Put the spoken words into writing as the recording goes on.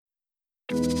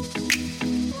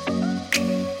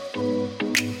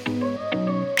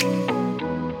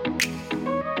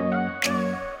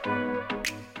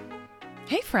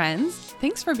friends.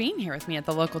 Thanks for being here with me at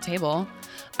the local table.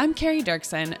 I'm Carrie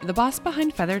Dirksen, the boss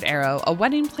behind Feathered Arrow, a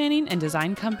wedding planning and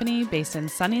design company based in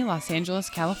sunny Los Angeles,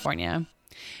 California.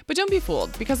 But don't be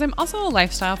fooled, because I'm also a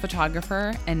lifestyle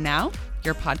photographer and now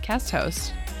your podcast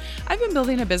host. I've been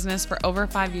building a business for over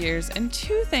 5 years, and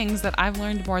two things that I've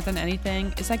learned more than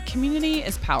anything is that community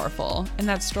is powerful and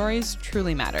that stories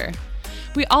truly matter.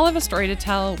 We all have a story to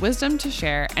tell, wisdom to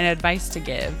share, and advice to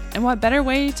give. And what better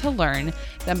way to learn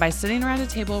than by sitting around a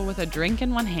table with a drink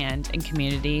in one hand and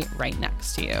community right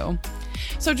next to you.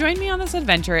 So join me on this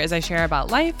adventure as I share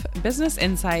about life, business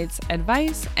insights,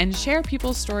 advice, and share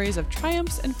people's stories of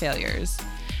triumphs and failures.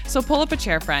 So pull up a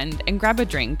chair, friend, and grab a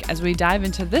drink as we dive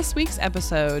into this week's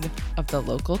episode of The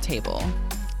Local Table.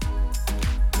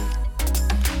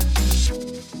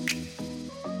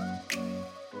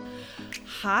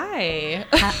 Hi.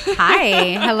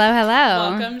 Hi. Hello.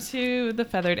 Welcome to the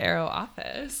Feathered Arrow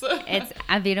office. It's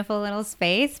a beautiful little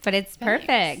space, but it's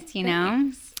perfect, you know?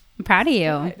 Thanks. I'm proud of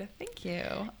you. Good. Thank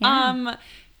you. Yeah.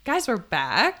 Guys, we're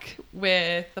back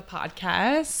with the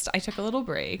podcast. I took a little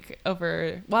break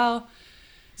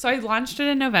so I launched it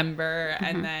in November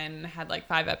and then had like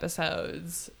 5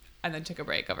 episodes and then took a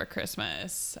break over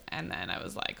Christmas. And then I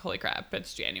was like, holy crap,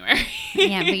 it's January.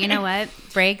 Yeah, but you know what?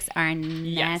 Breaks are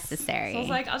Yes. necessary. So I was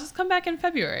like, I'll just come back in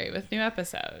February with new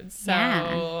episodes. So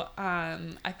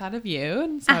I thought of you,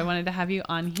 and so I wanted to have you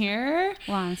on here.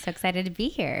 Well, I'm so excited to be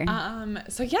here.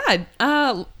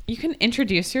 You can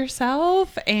introduce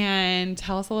yourself and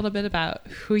tell us a little bit about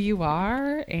who you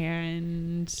are,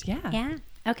 and Yeah.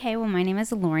 Okay, well, my name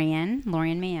is Lorien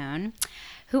Meillon.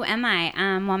 Who am I?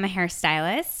 Well, I'm a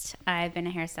hairstylist. I've been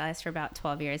a hairstylist for about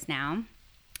 12 years now.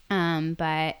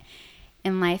 But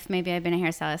in life, maybe I've been a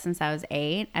hairstylist since I was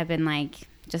 8. I've been like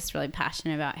just really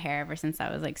passionate about hair ever since I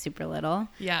was like super little.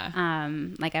 Yeah.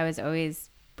 Like I was always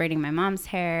braiding my mom's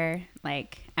hair.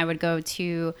 Like I would go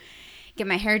to get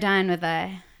my hair done with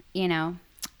other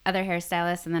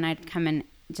hairstylists, and then I'd come and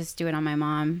just do it on my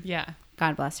mom. Yeah.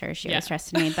 God bless her. She always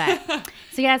trusted me. But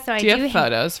so I do you have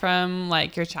photos from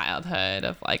like your childhood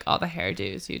of like all the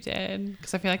hairdos you did?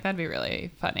 Because I feel like that'd be really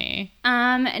funny.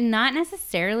 Not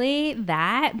necessarily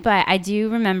that, but I do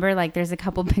remember like there's a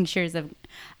couple pictures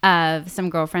of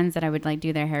some girlfriends that I would like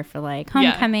do their hair for like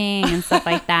homecoming and stuff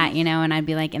like that, and I'd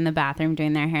be like in the bathroom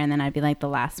doing their hair, and then I'd be like the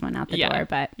last one out the door.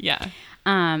 But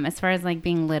as far as like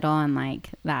being little and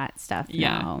like that stuff,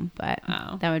 no, but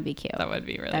that would be cute. That would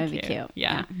be really That would be cute.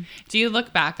 Yeah. Do you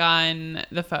look back on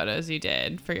the photos you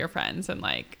did for your friends and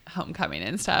like homecoming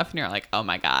and stuff, and you're like, oh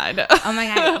my God. Oh my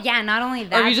God. Yeah. Not only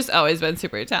that. Or have you just always been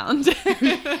super talented?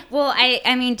 Well,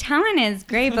 I mean, talent is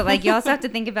great, but like you also have to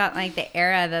think about like the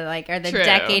era or the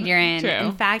decade you're in. True.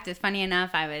 In fact, it's funny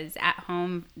enough, I was at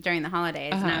home during the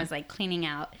holidays and I was like cleaning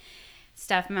out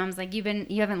stuff. Mom's like, you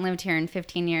haven't lived here in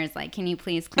 15 years. Like, can you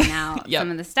please clean out some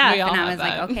of the stuff? And I was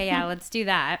like, okay, yeah, let's do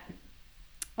that.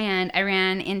 And I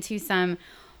ran into some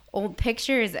old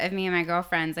pictures of me and my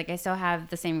girlfriends. Like I still have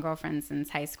the same girlfriends since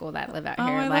high school that live out here,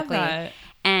 I luckily. love that.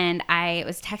 And I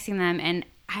was texting them, and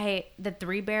the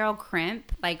 3-barrel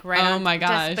crimp, like right on, my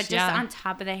gosh, just on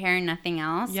top of the hair and nothing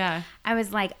else. Yeah. I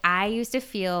was like, I used to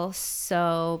feel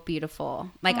so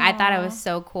beautiful. Like I thought I was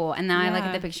so cool. And now I look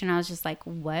at the picture and I was just like,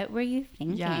 what were you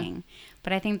thinking? Yeah.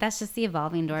 But I think that's just the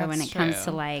evolving door when it comes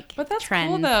to like But that's trends.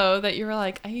 cool though that you were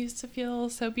like, I used to feel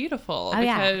so beautiful.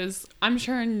 Because I'm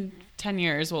sure in 10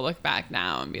 years we'll look back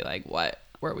now and be like, what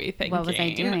were we thinking? What was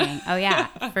I doing? Oh yeah,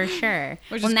 for sure.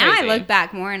 Well, now crazy. I look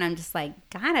back more and I'm just like,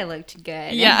 God, I looked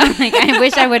good. Yeah. Like I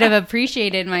wish I would have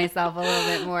apprecited myself a little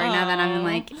bit more now that I'm in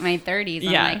like my 30s.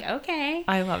 I'm like, okay.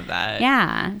 I love that.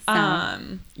 Yeah.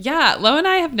 So. Lo and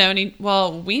I have known,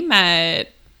 we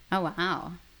met. Oh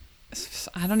wow.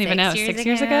 I don't even know, 6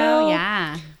 years ago?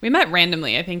 Yeah. We met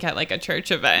randomly, I think, at like a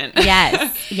church event.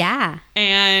 Yes. Yeah.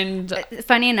 And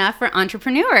funny enough, for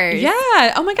entrepreneurs. Yeah.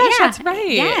 Oh my gosh, that's right.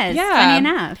 Yes. Yeah. Funny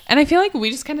enough. And I feel like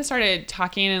we just kind of started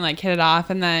talking and like hit it off.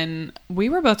 And then we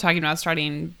were both talking about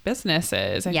starting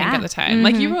businesses, I think, at the time.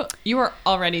 Like you were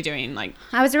already doing like.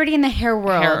 I was already in the hair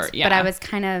world, yeah. but I was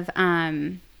kind of,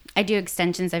 I do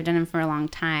extensions. I've done them for a long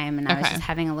time, and I was just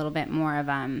having a little bit more of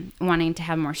wanting to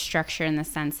have more structure in the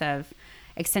sense of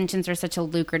extensions are such a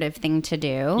lucrative thing to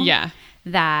do. Yeah.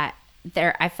 That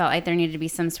I felt like there needed to be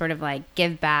some sort of like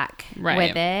give back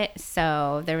with it.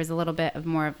 So there was a little bit of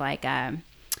more of like something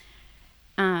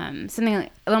a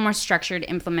little more structured,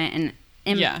 implemented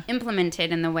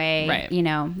in the way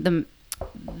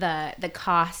the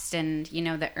cost and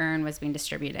the earn was being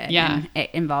distributed. And it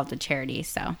involved a charity,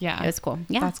 so it was cool.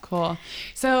 That's cool.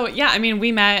 So I mean,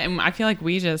 we met, and I feel like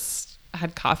we just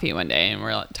had coffee one day and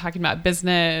we're talking about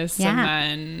business.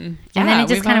 And then it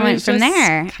just kind of went from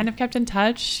there. Kind of kept in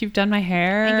touch. You've done my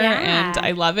hair and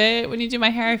I love it when you do my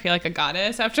hair. I feel like a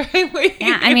goddess after I leave.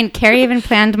 Yeah, I mean, Carrie even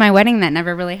planned my wedding that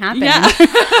never really happened. Yeah.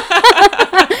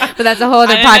 But that's a whole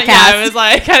other podcast. I was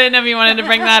like, I didn't know if you wanted to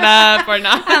bring that up or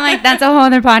not. I'm like, that's a whole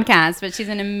other podcast. But she's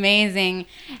an amazing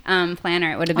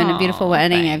planner. It would have been a beautiful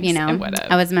wedding if,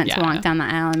 I was meant to walk down the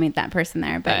aisle and meet that person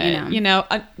there. But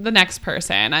the next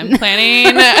person. I'm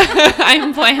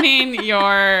planning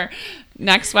your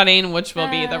next wedding, which will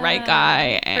be the right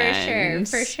guy. And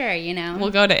for sure.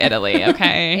 We'll go to Italy.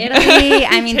 Okay. Italy.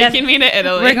 I mean, taking me to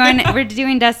Italy. We're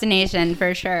doing destination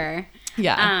for sure.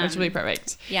 Yeah, which will be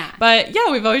perfect. Yeah. But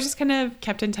yeah, we've always just kind of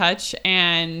kept in touch,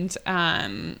 and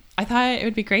I thought it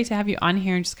would be great to have you on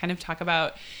here and just kind of talk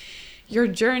about your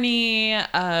journey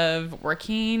of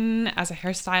working as a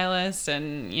hairstylist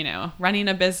and, running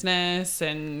a business,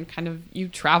 and kind of you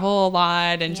travel a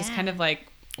lot, and just kind of like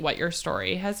what your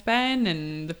story has been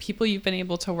and the people you've been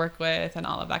able to work with and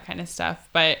all of that kind of stuff.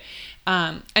 But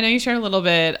I know you shared a little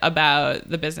bit about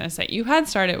the business that you had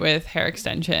started with hair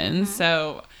extensions. Mm-hmm.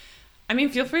 So I mean,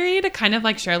 feel free to kind of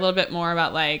like share a little bit more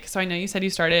about so I know you said you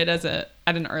started at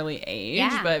an early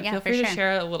age, but feel free to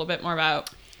share a little bit more about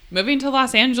moving to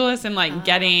Los Angeles and like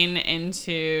getting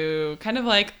into kind of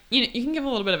like, you can give a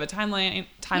little bit of a timeline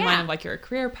of like your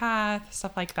career path,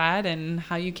 stuff like that, and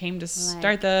how you came to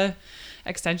start the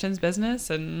extensions business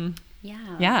and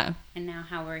and now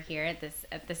how we're here at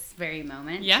this very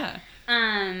moment.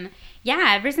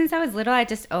 Ever since I was little,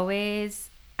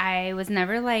 I was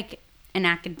never like an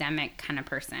academic kind of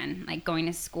person. Like going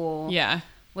to school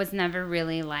was never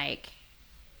really like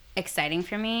exciting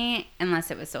for me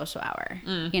unless it was social hour.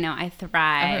 I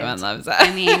thrived. Everyone loves that.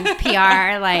 I mean,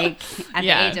 PR, like at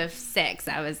the age of 6,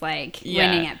 I was like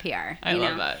winning at PR. I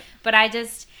love that. But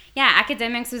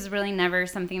academics was really never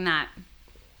something that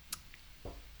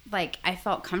like I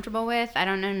felt comfortable with. I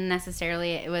don't know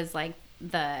necessarily it was like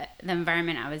the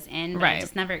environment I was in, but I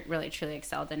just never really truly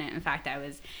excelled in it. In fact, I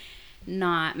was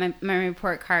not, my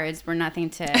report cards were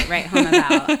nothing to write home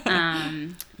about.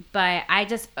 But I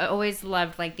just always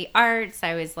loved like the arts.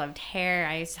 I always loved hair.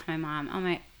 I used to tell my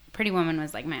mom, Pretty Woman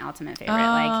was like my ultimate favorite.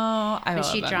 When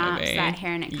she drops that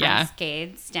hair and it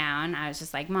cascades down, I was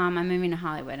just like, Mom, I'm moving to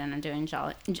Hollywood and I'm doing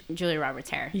Julia Roberts'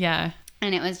 hair. Yeah.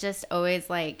 And it was just always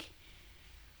like,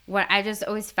 I just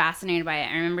always fascinated by it.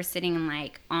 I remember sitting in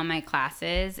like all my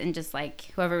classes and just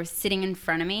like whoever was sitting in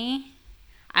front of me,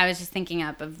 I was just thinking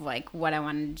up of like what I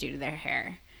wanted to do to their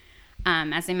hair.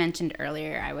 As I mentioned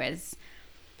earlier, I was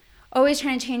always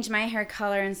trying to change my hair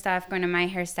color and stuff, going to my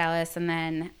hairstylist, and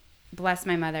then bless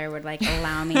my mother would like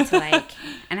allow me to like,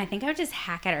 and I think I would just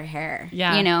hack at her hair.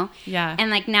 Yeah. Yeah. And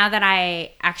like now that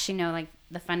I actually know like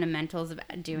the fundamentals of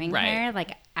doing hair,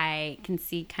 like I can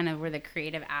see kind of where the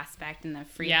creative aspect and the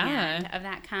free hand of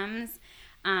that comes.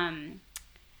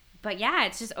 But yeah,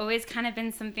 it's just always kind of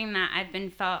been something that I've been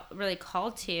felt really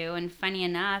called to. And funny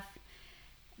enough,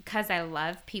 because I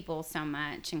love people so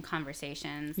much and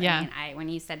conversations. Yeah. I mean, when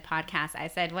you said podcast, I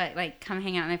said, what, like, come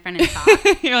hang out with my friend and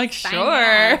talk? You're like, sure.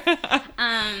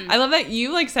 I love that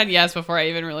you like said yes before I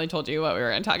even really told you what we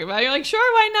were going to talk about. You're like, sure,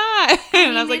 why not?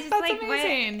 And I was like, that's like,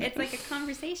 amazing. It's like a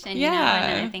conversation, you know?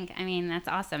 And I think, that's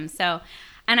awesome. So,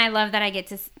 and I love that I get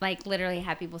to like literally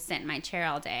have people sit in my chair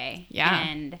all day. Yeah.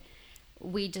 And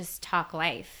we just talk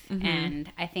life. Mm-hmm.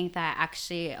 And I think that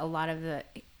actually a lot of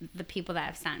the people that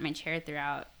have sat in my chair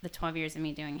throughout the 12 years of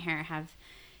me doing hair have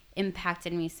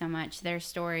impacted me so much. Their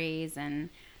stories,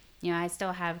 and I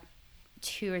still have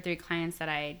 2 or 3 clients that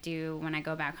I do when I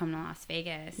go back home to Las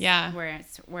Vegas,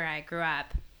 where I grew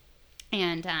up,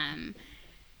 and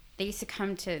they used to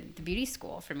come to the beauty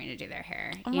school for me to do their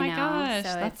hair. Oh my gosh,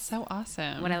 so that's so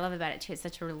awesome. What I love about it too, it's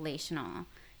such a relational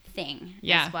thing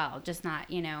as well, just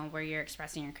not where you're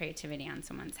expressing your creativity on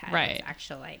someone's head. Right. It's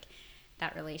actually like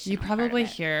that relationship. You probably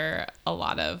hear a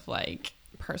lot of like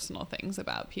personal things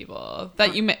about people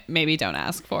that you maybe don't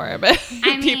ask for, but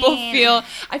I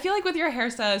feel like with your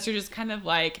hairstylist, you're just kind of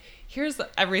like, here's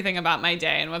everything about my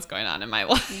day and what's going on in my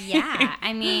life. Yeah.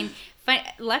 I mean, but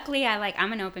luckily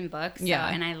I'm an open book. So,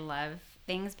 and I love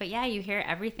things, but you hear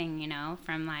everything,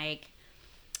 from like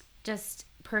just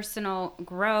personal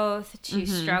growth to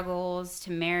struggles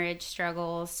to marriage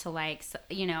struggles to like,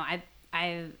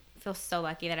 I feel so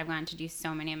lucky that I've gotten to do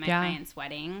so many of my clients'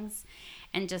 weddings,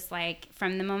 and just like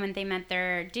from the moment they met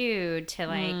their dude to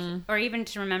like, or even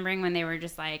to remembering when they were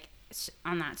just like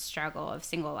on that struggle of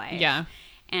single life. Yeah.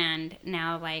 And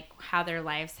now like how their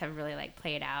lives have really like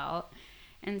played out.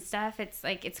 and stuff, it's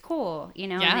like, it's cool, you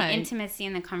know, and the intimacy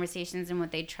and the conversations and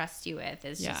what they trust you with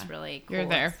is just really cool. You're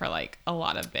there for like a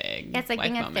lot of big it's like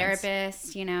being moments. A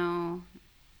therapist, you know,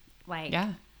 like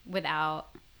without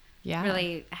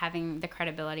really having the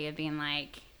credibility of being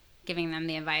like giving them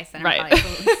the advice that I'm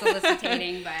probably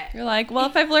soliciting, but you're like, well,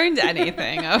 if I've learned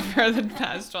anything over the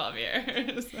past 12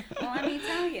 years, well, let me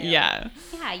tell you. Yeah,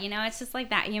 you know, it's just like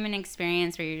that human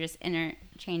experience where you're just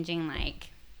interchanging like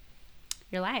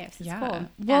your lives. It's cool.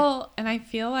 Well, and I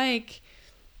feel like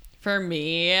for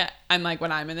me, I'm like,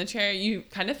 when I'm in the chair, you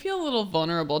kind of feel a little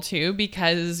vulnerable too,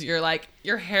 because you're like,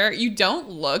 your hair, you don't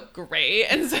look great.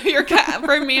 And so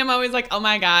for me, I'm always like, oh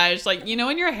my gosh, like, you know,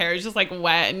 when your hair is just like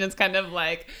wet and it's kind of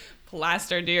like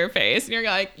plastered to your face and you're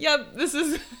like, yep, this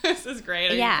is great.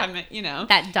 Or you know,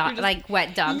 that dog, like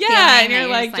wet dog. Yeah. And you're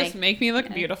like, just make me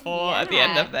look beautiful at the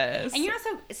end of this. And you're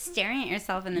also staring at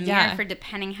yourself in the mirror for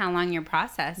depending how long your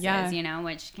process is, you know,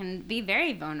 which can be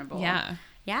very vulnerable.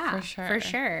 Yeah, for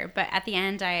sure. But at the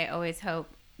end, I always hope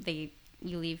that you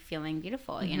leave feeling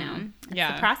beautiful, you know?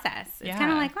 It's the process. It's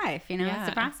kind of like life, you know? It's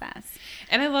a process.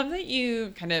 And I love that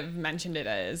you kind of mentioned it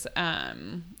as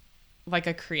like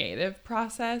a creative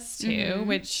process too,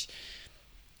 which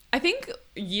I think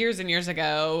years and years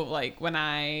ago, like when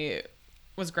I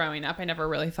was growing up, I never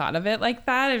really thought of it like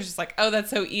that. It was just like, oh,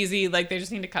 that's so easy. Like they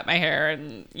just need to cut my hair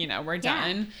and, you know, we're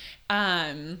done.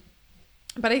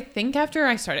 But I think after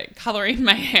I started coloring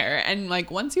my hair, and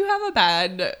like once you have a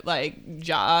bad like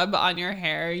job on your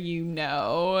hair, you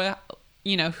know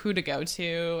who to go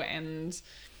to, and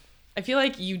I feel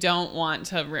like you don't want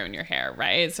to ruin your hair,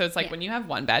 right? So it's like when you have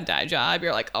one bad dye job,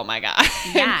 you're like, oh my god,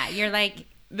 you're like,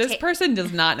 this person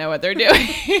does not know what they're doing.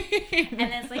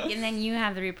 And it's like, and then you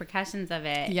have the repercussions of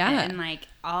it, and like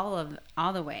all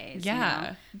the ways, you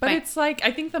know? But it's like,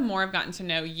 I think the more I've gotten to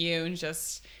know you and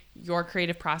just your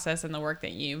creative process and the work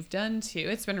that you've done too,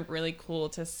 it's been really cool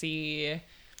to see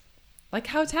like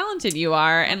how talented you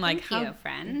are and like how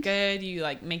good you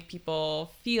like make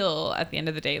people feel at the end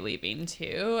of the day leaving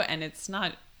too. And it's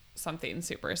not something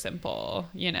super simple,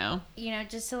 you know,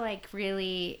 just to like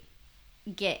really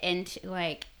get into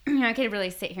like, I could really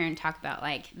sit here and talk about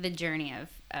like the journey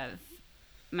of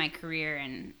my career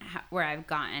and where I've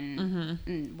gotten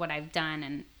and what I've done,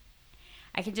 and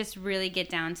I could just really get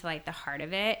down to like the heart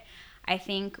of it. I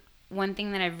think one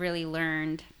thing that I've really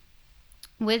learned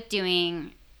with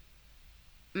doing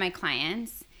my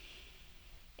clients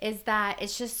is that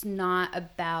it's just not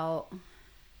about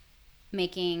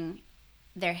making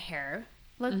their hair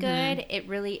look good. It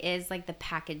really is like the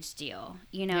package deal,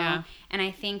 you know? Yeah. And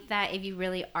I think that if you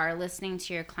really are listening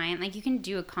to your client, like you can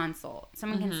do a consult.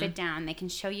 Someone can sit down, they can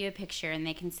show you a picture and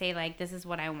they can say like, this is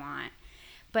what I want.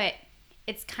 But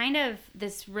it's kind of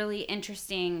this really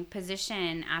interesting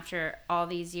position after all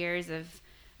these years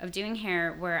of doing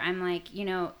hair where I'm like, you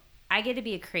know, I get to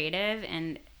be a creative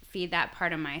and feed that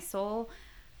part of my soul.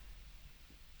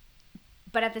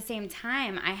 But at the same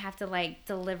time, I have to like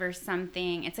deliver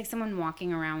something. It's like someone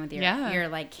walking around with your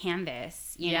like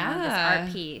canvas, you know, this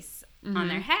art piece on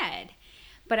their head.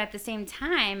 But at the same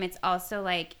time, it's also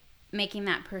like making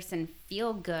that person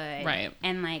feel good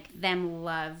and like them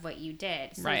love what you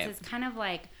did. So it's kind of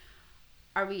like,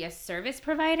 are we a service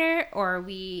provider or are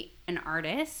we an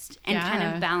artist? And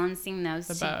kind of balancing those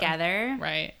together.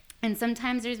 Right. And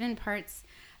sometimes there's been parts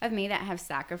of me that have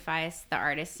sacrificed the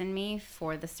artist in me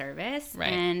for the service.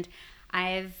 Right. And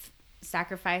I've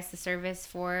sacrificed the service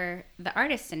for the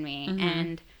artist in me.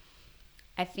 And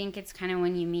I think it's kind of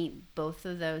when you meet both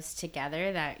of those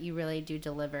together that you really do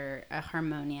deliver a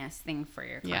harmonious thing for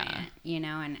your client, you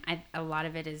know? And a lot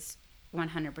of it is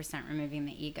 100% removing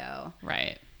the ego.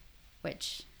 Right.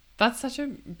 Which... That's such a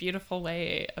beautiful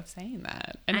way of saying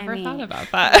that. I never thought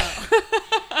about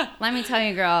that. Let me tell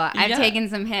you, girl, I've taken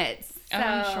some hits. So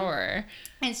I'm sure.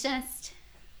 It's just...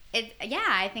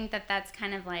 I think that that's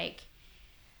kind of like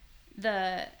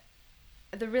the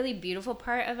really beautiful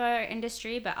part of our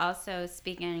industry, but also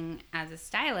speaking as a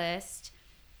stylist,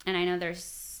 and I know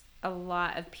there's a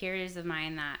lot of peers of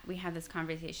mine that we have this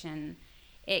conversation,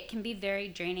 it can be very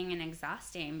draining and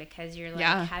exhausting because you're like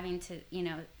having to, you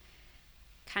know,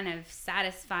 kind of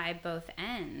satisfy both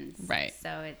ends. Right.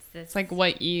 So it's like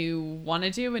what you want to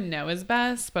do and know is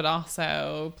best, but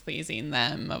also pleasing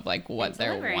them of like what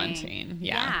they're wanting.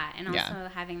 Yeah. And also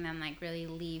having them like really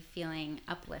leave feeling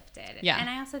uplifted. Yeah. And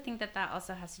I also think that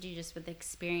also has to do just with the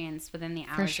experience within the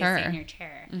hours you sit in your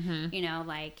chair. You know,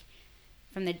 like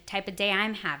from the type of day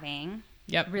I'm having,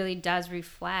 really does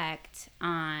reflect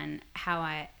on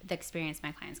how the experience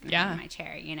my client's going to have in my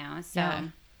chair, you know? So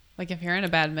Like if you're in a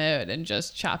bad mood and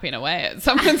just chopping away at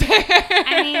someone's hair.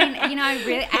 I mean, I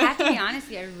have to be honest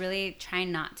with you, I really try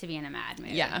not to be in a bad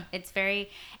mood. Yeah. It's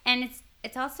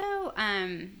it's also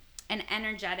an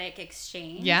energetic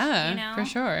exchange. Yeah, for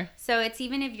sure. So it's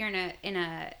even if you're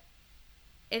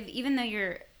even though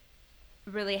you're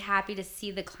really happy to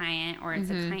see the client or it's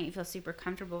a client you feel super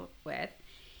comfortable with,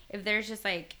 if there's just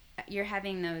like, you're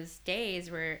having those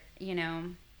days where,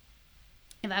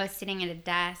 if I was sitting at a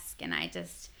desk and I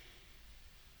just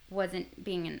wasn't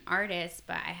being an artist,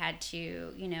 but I had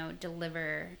to,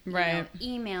 deliver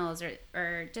emails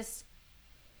or just,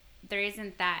 there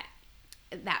isn't that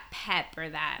pep or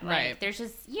that, like, there's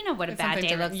just, what a bad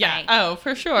day looks like. Oh,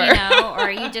 for sure. Or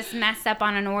you just mess up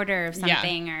on an order of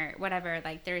something or whatever.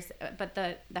 Like but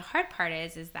the hard part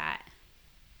is that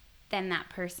then that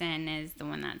person is the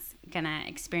one that's going to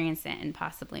experience it and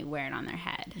possibly wear it on their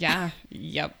head. Yeah.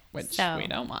 Yep. Which we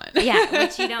don't want. Yeah,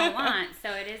 which you don't want.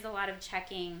 So it is a lot of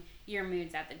checking your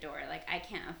moods at the door. Like, I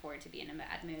can't afford to be in a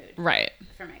bad mood. Right.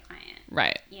 For my client.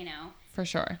 Right. For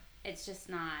sure. It's just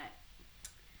not,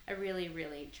 I really,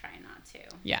 really try not to.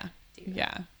 Yeah. Do that.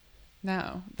 Yeah.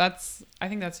 No, I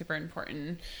think that's super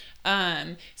important.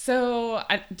 So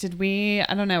I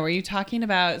don't know, were you talking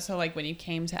about, so like when you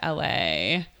came to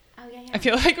LA? Oh, yeah. I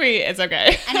feel like it's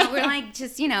okay. I know, we're like,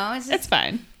 just, it's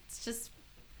fine. It's just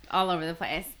all over the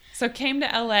place. So came to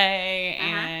LA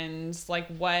and like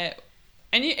what,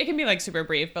 and it can be like super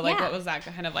brief, but like what was that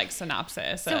kind of like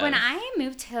synopsis? So when I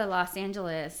moved to Los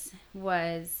Angeles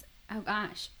was, oh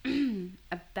gosh,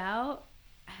 about,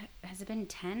 has it been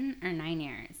 10 or 9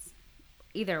 years?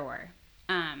 Either or.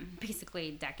 Basically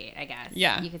a decade, I guess.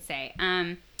 Yeah. You could say.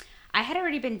 I had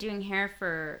already been doing hair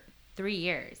for 3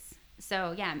 years.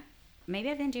 So yeah, maybe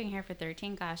I've been doing hair for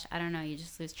 13. Gosh, I don't know. You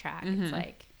just lose track. It's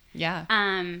like. Yeah.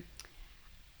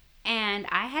 And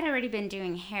I had already been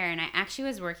doing hair, and I actually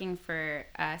was working for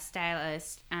a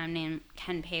stylist named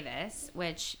Ken Pavis,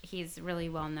 which he's really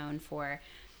well known for,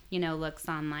 looks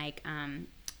on like, I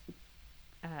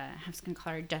was going to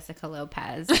call her Jessica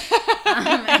Lopez,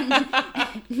 and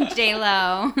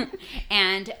J-Lo,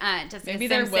 and Jessica Maybe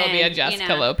Simpson, there will be a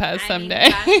Jessica Lopez someday.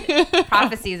 Gosh,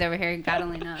 prophecies over here, God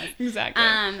only knows. Exactly.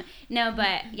 No,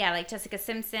 but yeah, like Jessica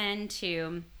Simpson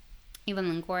to Eva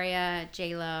Longoria,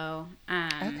 J-Lo.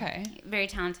 Okay. Very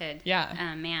talented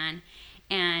man.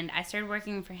 And I started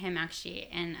working for him actually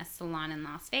in a salon in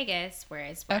Las Vegas, where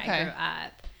I grew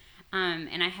up.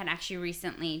 And I had actually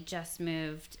recently just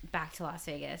moved back to Las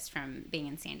Vegas from being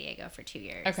in San Diego for 2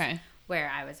 years. Okay. Where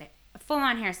I was a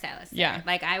full-on hairstylist. Yeah.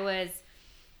 Like, I was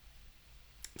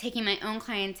taking my own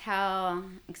clientele,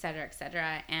 et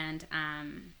cetera, and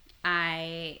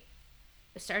I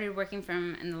started working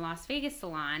in the Las Vegas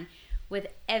salon with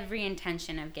every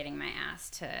intention of getting my ass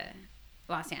to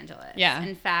Los Angeles. Yeah.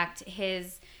 In fact,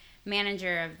 his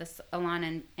manager of the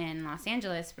salon in Los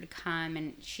Angeles would come,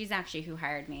 and she's actually who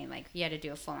hired me. Like, you had to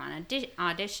do a full-on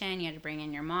audition. You had to bring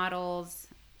in your models.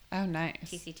 Oh, nice.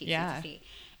 TC.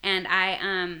 And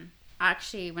I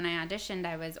actually, when I auditioned,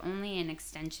 I was only an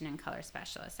extension and color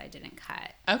specialist. I didn't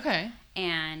cut. Okay.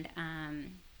 And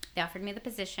they offered me the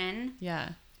position.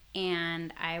 Yeah.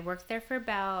 And I worked there for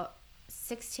about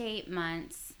 6 to 8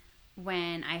 months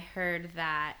when I heard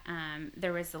that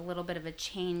there was a little bit of a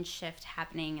change shift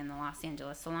happening in the Los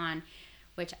Angeles salon,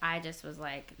 which I just was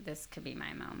like, this could be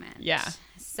my moment. Yeah.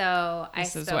 So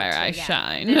this is where I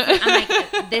shine. I'm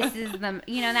like, this is the,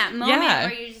 that moment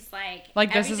where you're just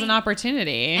like this is an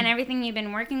opportunity. And everything you've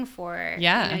been working for,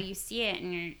 you see it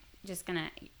and you're just going to,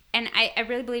 and I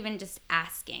really believe in just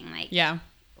asking, like,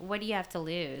 what do you have to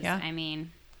lose? Yeah. I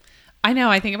mean. I know.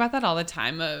 I think about that all the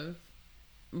time of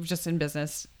just in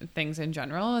business things in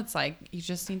general. It's like, you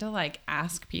just need to like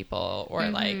ask people or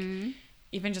like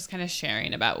even just kind of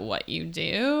sharing about what you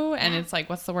do. And it's like,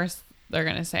 what's the worst they're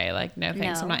going to say? Like, no,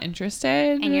 thanks. I'm not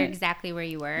interested. And you're exactly where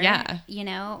you were. Yeah.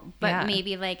 But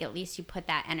maybe like at least you put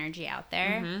that energy out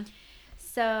there. Mm-hmm.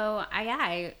 So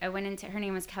I went into, her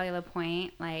name was Kelly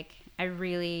LaPointe. Like,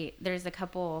 there's a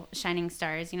couple shining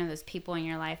stars, those people in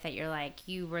your life that you're like,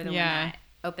 you were the one that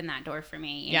opened that door for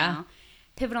me, you know?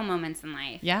 Pivotal moments in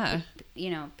life. Yeah.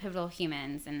 Pivotal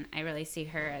humans. And I really see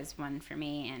her as one for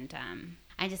me. And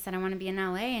I just said, I want to be in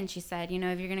LA. And she said,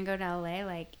 if you're going to go to LA,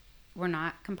 like, we're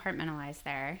not compartmentalized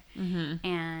there. Mm-hmm.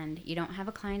 And you don't have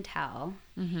a clientele.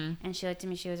 Mm-hmm. And she looked at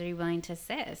me, she goes, are you willing to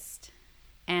assist?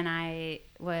 And I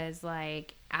was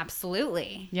like,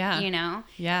 absolutely. Yeah.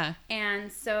 Yeah.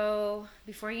 And so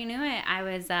before you knew it, I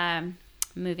was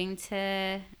moving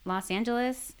to Los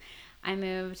Angeles. I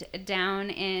moved down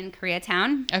in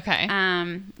Koreatown. Okay.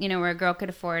 Where a girl could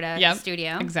afford a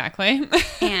studio. Exactly.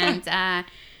 And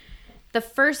the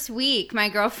first week, my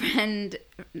girlfriend,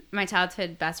 my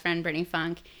childhood best friend, Brittany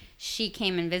Funk, she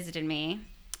came and visited me,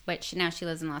 which now she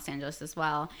lives in Los Angeles as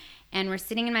well. And we're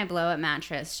sitting in my blow-up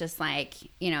mattress, just like,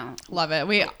 love it.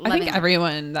 I think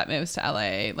everyone that moves to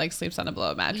LA like sleeps on a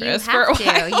blow-up mattress for a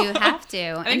while. You have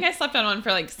to. I think I slept on one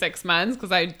for like 6 months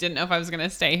because I didn't know if I was going to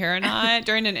stay here or not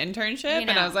during an internship.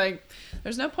 And I was like,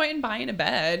 there's no point in buying a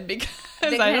bed because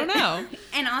I don't know.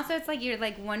 And also it's like you're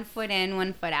like 1 foot in,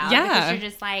 1 foot out. Yeah. Because you're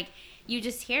just like, you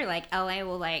just hear like LA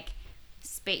will like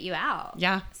spit you out.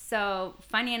 Yeah. So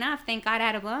funny enough, thank God I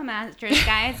had a blow mattress,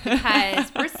 guys,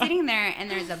 because we're sitting there and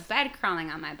there's a bed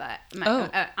crawling on my butt,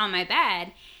 on my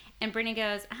bed. And Brittany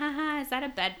goes, haha, is that a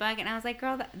bed bug? And I was like,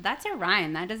 girl, that's a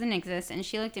rhyme. That doesn't exist. And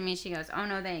she looked at me, she goes, oh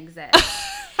no, they exist.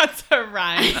 That's a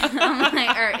rhyme. I'm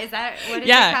like, or is that, what is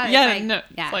it called? Yeah, like, no,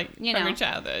 it's like from your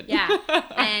childhood. Yeah.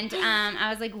 And I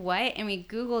was like, what? And we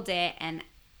Googled it and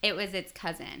it was its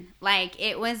cousin. Like,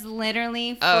 it was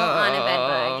literally full on a bed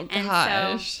bug. And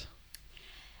gosh. so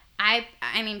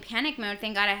I mean, panic mode.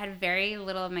 Thank God I had very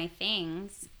little of my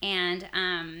things. And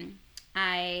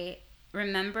I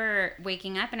remember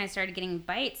waking up and I started getting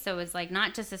bites. So it was like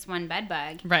not just this one bed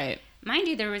bug. Right. Mind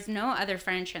you, there was no other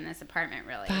furniture in this apartment,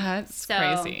 really. That's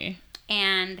crazy.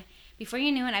 And before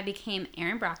you knew it, I became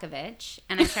Erin Brockovich.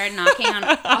 And I started knocking on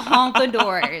all the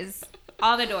doors.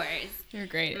 All the doors. You're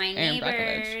great. My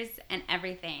neighbors and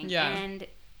everything. Yeah. And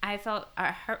I felt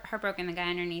heartbroken. The guy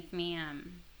underneath me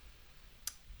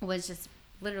was just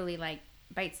literally like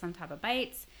bites on top of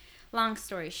bites. Long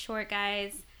story short,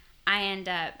 guys, I end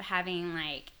up having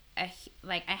I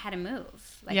had to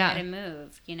move. I had to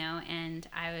move, and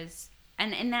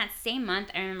and in that same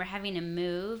month, I remember having to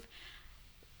move.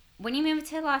 When you move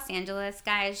to Los Angeles,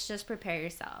 guys, just prepare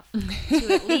yourself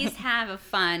to at least have a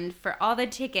fund for all the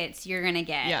tickets you're going to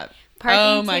get. Yeah.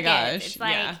 Parking my tickets. gosh. It's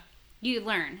like you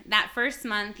learn. That first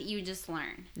month, you just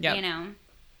learn,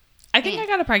 I think I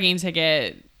got a parking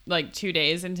ticket like 2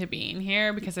 days into being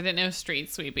here because I didn't know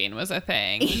street sweeping was a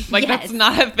thing. Like, that's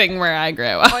not a thing where I grew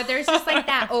up. Or there's just like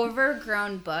that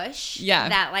overgrown bush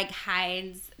that like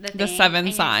hides the thing. The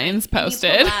 7 signs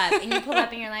posted. And you pull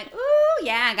up and you're like, ooh,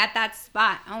 yeah, I got that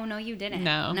spot. Oh, no, you didn't.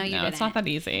 No, you didn't. It's not that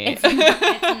easy. It's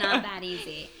not that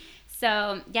easy.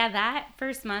 So, yeah, that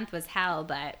first month was hell,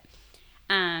 but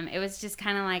it was just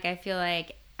kind of like, I feel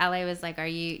like LA was like, do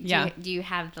you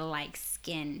have the like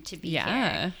skin to be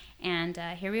here? And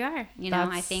here we are,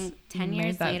 I think 10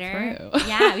 years later.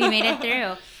 Yeah, we made it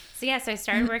through. So I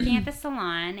started working at the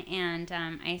salon and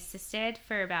I assisted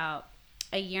for about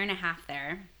a year and a half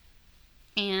there.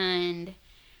 And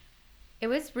it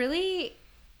was really,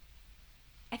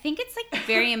 I think it's like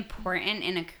very important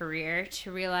in a career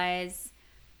to realize,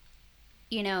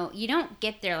 you don't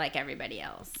get there like everybody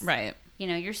else. Right.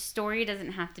 Your story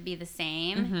doesn't have to be the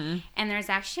same. Mm-hmm. And there's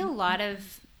actually a lot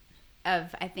of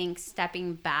I think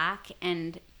stepping back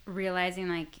and realizing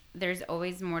like there's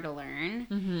always more to learn.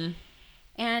 Mm-hmm.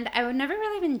 And I would never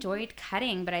really have enjoyed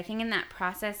cutting, but I think in that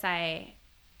process I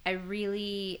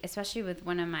really, especially with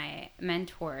one of my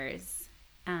mentors,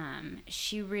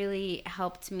 she really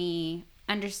helped me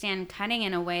understand cutting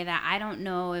in a way that I don't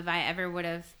know if I ever would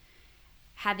have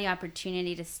had the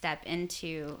opportunity to step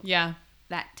into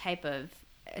that type of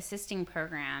assisting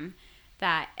program.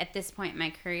 That at this point in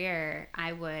my career,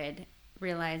 I would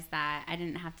realize that I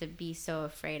didn't have to be so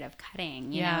afraid of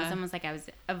cutting. You know, it was almost like I was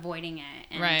avoiding it.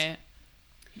 And right.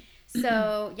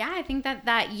 So, I think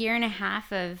that year and a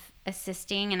half of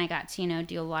assisting, and I got to,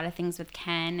 do a lot of things with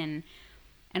Ken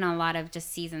and a lot of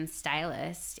just seasoned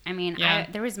stylists. I mean,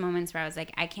 there was moments where I was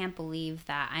like, I can't believe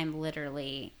that I'm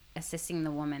literally assisting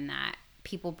the woman that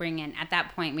people bring in. At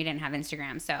that point, we didn't have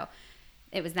Instagram, so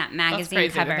it was that magazine That's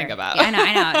crazy cover. To think about. Yeah,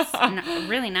 I know. It's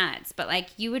really nuts. But like,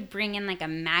 you would bring in like a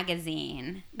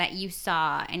magazine that you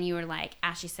saw, and you were like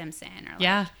Ashley Simpson, or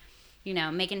like,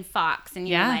 Megan Fox, and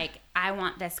you were like, I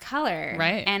want this color,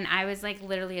 right? And I was like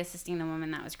literally assisting the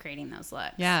woman that was creating those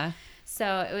looks. Yeah.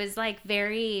 So it was like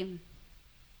it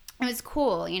was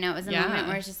cool. It was a moment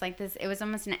where it's just like this. It was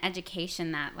almost an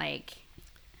education that like.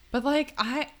 But like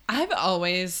I've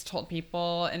always told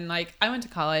people, and like I went to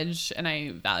college and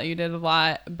I valued it a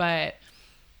lot, but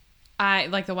I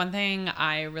like the one thing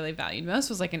I really valued most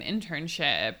was like an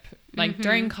internship. Like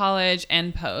during college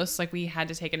and post, like we had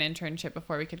to take an internship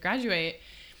before we could graduate.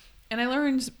 And I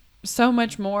learned so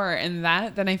much more in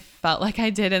that than I felt like I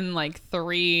did in like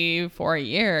 3-4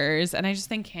 years. And I just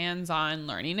think hands-on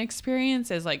learning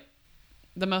experience is like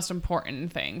the most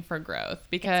important thing for growth,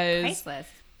 because it's priceless.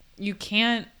 You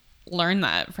can't learn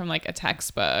that from like a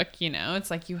textbook.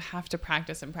 It's like you have to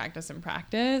practice and practice and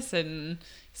practice and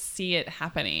see it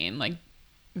happening like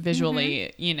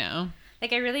visually.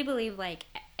 like, I really believe, like,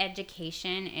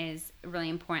 education is really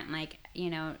important. Like, you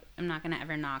know, I'm not going to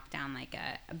ever knock down, like,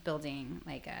 a building,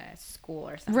 like a school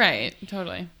or something. Right.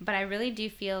 Totally. But I really do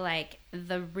feel like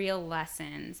the real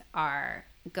lessons are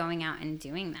going out and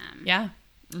doing them. Yeah.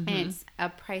 And it's a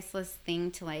priceless thing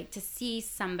to, like, to see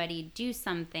somebody do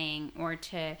something, or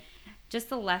to just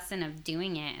the lesson of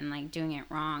doing it and, like, doing it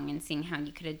wrong and seeing how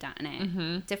you could have done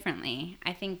it differently.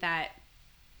 I think that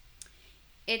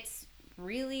it's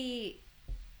really,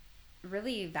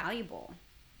 really valuable.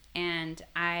 And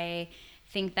I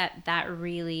think that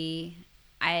really,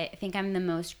 I think I'm the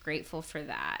most grateful for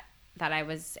that I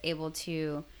was able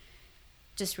to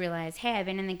just realize, hey, I've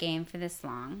been in the game for this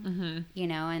long, you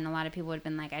know, and a lot of people would have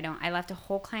been like, I left a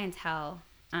whole clientele,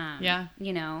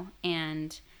 you know,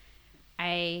 and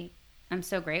I'm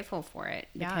so grateful for it,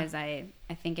 because I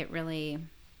think it really,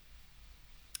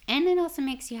 and it also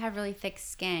makes you have really thick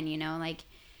skin, you know, like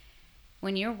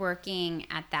when you're working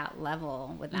at that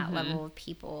level with that level of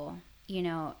people, you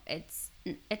know, it's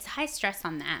high stress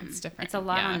on them. It's different. It's a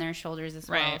lot on their shoulders as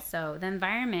well. So the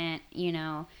environment, you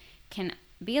know, can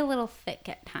be a little thick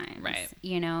at times,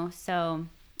 you know, so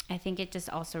I think it just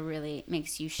also really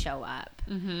makes you show up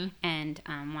and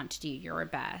want to do your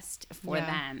best for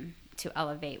them to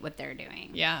elevate what they're doing.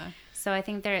 Yeah. So I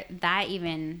think that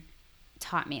even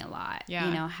taught me a lot, you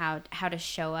know, how to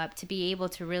show up, to be able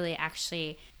to really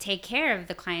actually take care of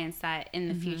the clients that in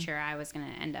the future I was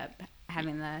going to end up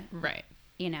having the,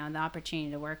 you know, the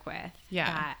opportunity to work with.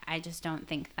 Yeah. I just don't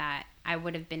think that I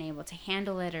would have been able to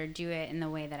handle it or do it in the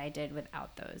way that I did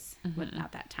without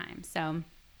without that time. So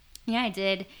yeah, I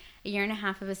did a year and a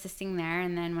half of assisting there.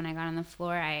 And then when I got on the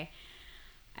floor, I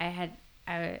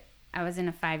was in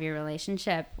a 5-year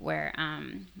relationship where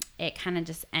it kind of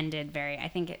just ended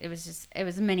I think it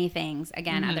was many things.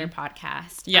 Again, other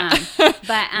podcast. Yeah.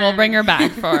 But we'll bring her back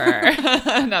for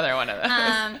another one of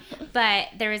those. But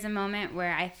there was a moment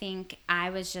where I think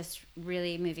I was just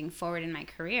really moving forward in my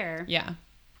career. Yeah.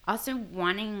 Also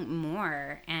wanting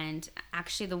more. And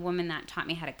actually the woman that taught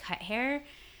me how to cut hair,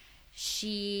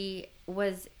 she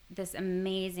was this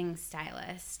amazing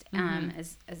stylist,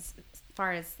 as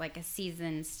far as like a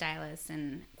seasoned stylist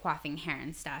and coiffing hair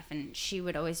and stuff. And she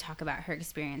would always talk about her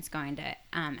experience going to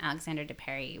Alexander de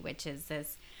Paris, which is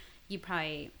this, you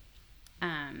probably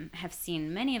have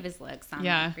seen many of his looks on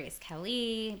like Grace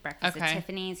Kelly, Breakfast at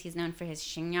Tiffany's. He's known for his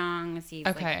chignons. He's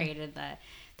like created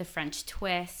the French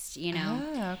twist, you know.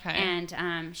 Oh, okay.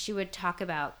 And she would talk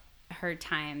about her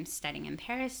time studying in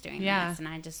Paris doing this, and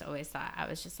I just always thought, I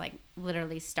was just like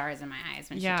literally stars in my eyes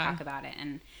when she talked about it.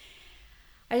 And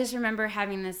I just remember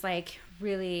having this like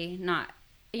really not,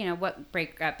 you know, what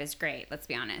breakup is great, let's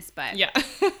be honest, but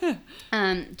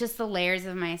just the layers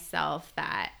of myself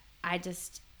that I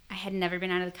had never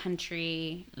been out of the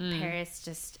country, Paris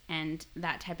just, and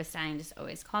that type of styling just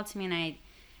always called to me,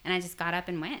 and I just got up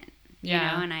and went. You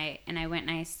know, and I went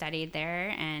and I studied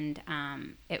there, and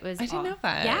it was. I didn't know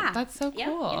that. Yeah, that's so cool.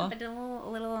 Yeah, but a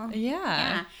little.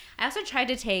 Yeah. I also tried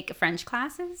to take French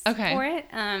classes for it.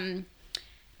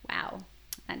 Wow,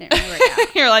 that didn't really work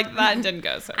out. You're like, that didn't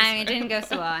go so. I mean, it didn't go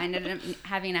so well. I ended up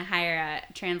having to hire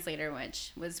a translator,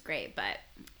 which was great. But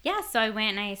yeah, so I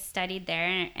went and I studied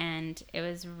there, and it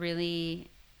was really,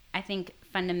 I think,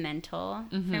 fundamental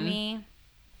for me.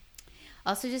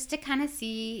 Also, just to kind of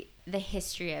see the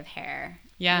history of hair,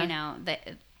 you know,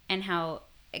 and how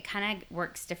it kind of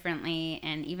works differently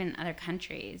in even other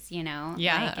countries, you know,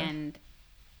 and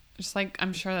just like,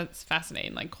 I'm sure that's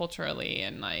fascinating, like culturally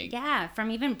and like, from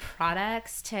even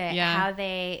products to how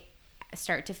they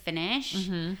start to finish.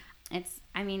 It's,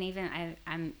 I mean, even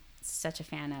I'm such a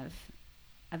fan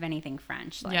of anything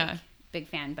French, like big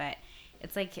fan, but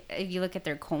it's like, if you look at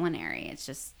their culinary, it's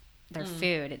just their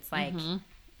food. It's like,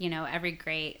 you know, every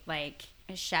great, like,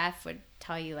 a chef would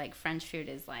tell you, like, French food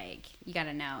is, like, you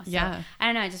gotta know. So, I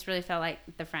don't know, I just really felt like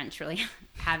the French really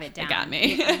have it down. They got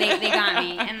me. they got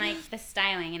me. And, like, the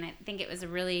styling, and I think it was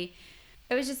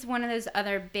just one of those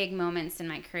other big moments in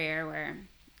my career where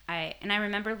I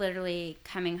remember literally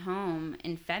coming home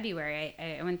in February.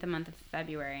 I went the month of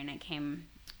February, and I came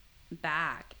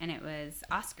back, and it was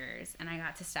Oscars, and I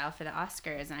got to style for the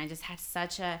Oscars, and I just had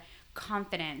such a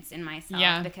confidence in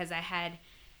myself because I had,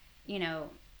 you know,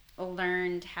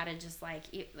 learned how to just like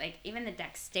even the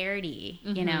dexterity,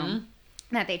 you know,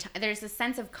 that there's a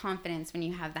sense of confidence when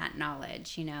you have that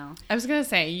knowledge, you know. I was gonna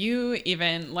say, you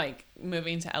even like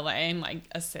moving to LA and like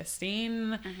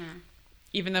assisting,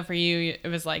 even though for you it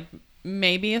was like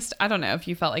maybe I don't know if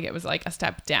you felt like it was like a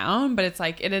step down, but it's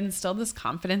like it instilled this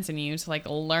confidence in you to like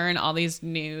learn all these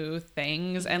new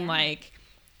things and like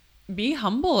be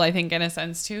humble, I think, in a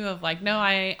sense too, of like, no,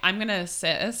 I'm going to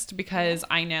assist because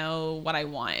I know what I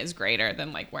want is greater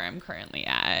than like where I'm currently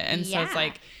at. And so it's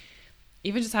like,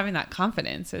 even just having that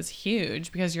confidence is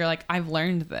huge because you're like, I've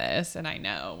learned this and I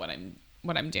know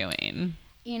what I'm doing.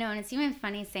 You know, and it's even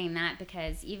funny saying that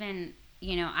because even,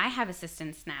 you know, I have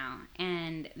assistants now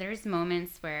and there's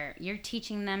moments where you're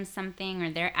teaching them something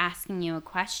or they're asking you a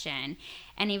question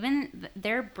and even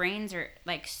their brains are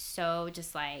like so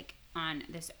just like on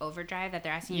this overdrive that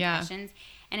they're asking you questions,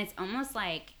 and it's almost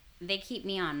like they keep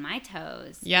me on my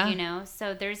toes, you know?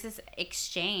 So there's this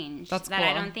exchange that cool.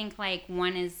 I don't think like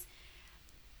one is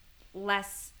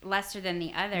lesser than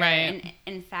the other. Right. And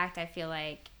in fact, I feel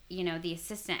like, you know, the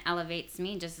assistant elevates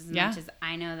me just as much as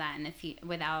I know that in the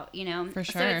without, you know. For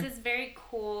sure. So it's this very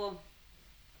cool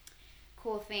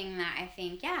thing that I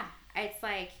think, it's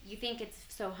like you think it's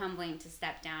so humbling to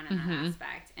step down in that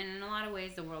aspect. And in a lot of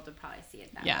ways, the world would probably see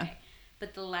it that way.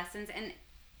 But the lessons and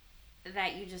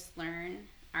that you just learn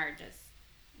are just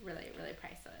really, really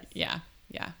priceless. Yeah.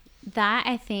 Yeah. That,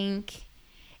 I think,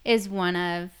 is one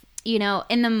of, you know,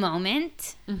 in the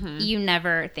moment, you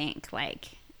never think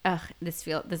like, ugh, this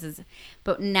is,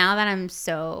 but now that I'm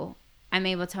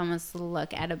able to almost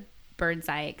look at a bird's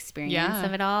eye experience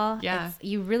of it all. Yeah.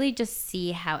 You really just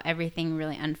see how everything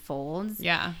really unfolds.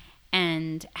 Yeah.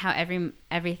 And how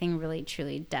everything really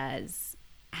truly does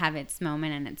have its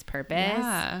moment and its purpose.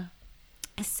 Yeah.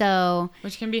 So.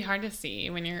 Which can be hard to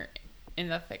see when you're in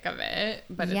the thick of it,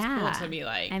 but it's cool to be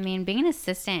like. I mean, being an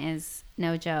assistant is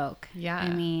no joke. Yeah. I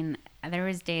mean, there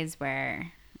was days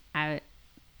where I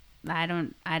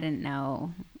didn't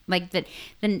know, like the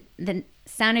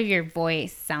sound of your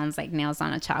voice sounds like nails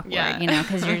on a chalkboard, you know,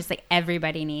 because you're just like,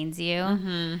 everybody needs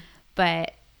you.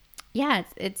 But yeah,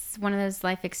 it's one of those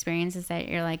life experiences that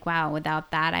you're like, wow,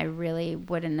 without that, I really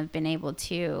wouldn't have been able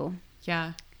to.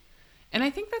 Yeah. And I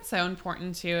think that's so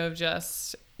important too, of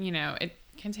just, you know, it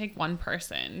can take one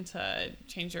person to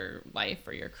change your life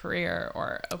or your career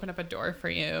or open up a door for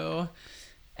you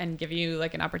and give you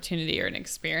like an opportunity or an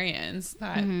experience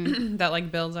that that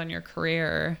like builds on your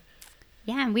career.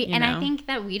 Yeah, and I think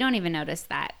that we don't even notice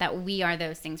that we are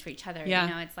those things for each other. Yeah.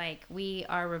 You know, it's like we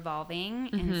are revolving,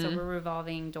 and so we're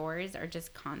revolving doors are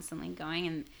just constantly going,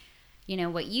 and you know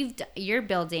what you're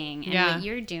building and what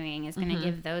you're doing is going to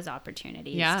give those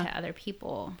opportunities to other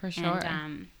people for sure.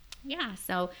 And,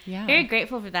 so very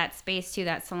grateful for that space too.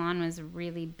 That salon was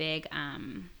really big. It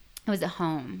was a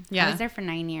home. Yeah, I was there for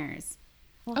 9 years.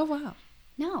 Well, oh wow.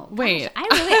 No. Wait. Gosh, I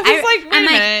was like, wait a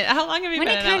minute. How long have you been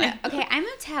in LA? Okay, I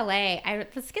moved to LA.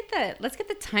 Let's get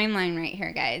the timeline right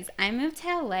here, guys. I moved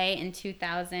to LA in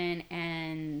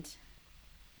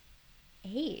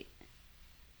 2008.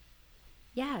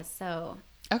 Yeah, so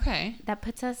okay. That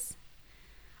puts us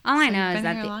all so I know is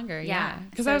that longer,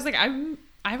 because I was like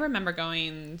I remember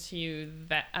going to you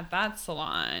at that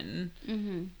salon.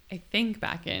 I think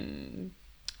back in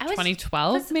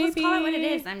 2012, maybe. Let's call it what it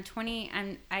is. I'm 20.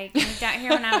 I moved out here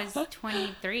when I was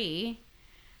 23,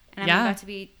 and I'm about to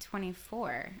be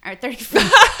 24 or 34.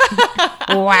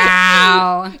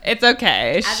 Wow, it's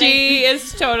okay. She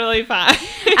is totally fine.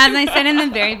 As I said in the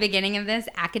very beginning of this,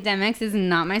 academics is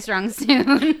not my strong suit.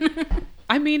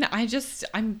 I mean,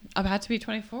 I'm about to be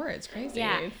 24. It's crazy.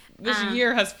 Yeah. This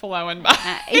year has flown by.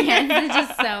 It's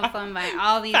just so flown by.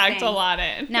 All these packed things. A lot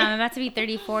in. No, I'm about to be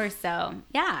 34, so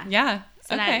yeah. Yeah.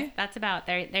 So okay. That's about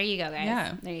there you go, guys.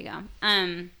 Yeah. There you go.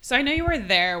 So I know you were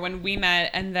there when we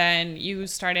met, and then you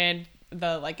started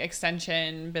the like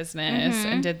extension business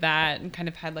and did that and kind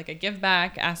of had like a give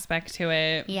back aspect to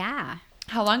it. Yeah.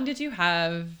 How long did you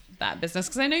have that business?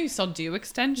 Because I know you still do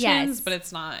extensions, but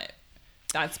it's not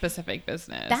that specific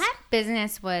business. That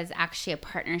business was actually a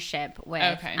partnership with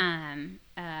a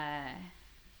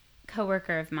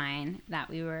coworker of mine that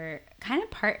we were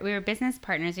we were business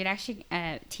partners. We'd actually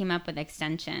team up with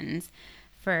extensions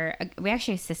we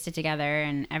actually assisted together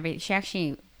and she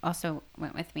actually also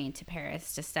went with me to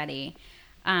Paris to study.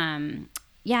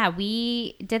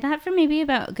 We did that for maybe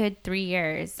about a good 3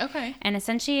 years. Okay. And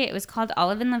essentially it was called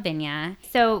Olive and Lavinia.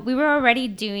 So we were already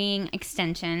doing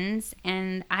extensions,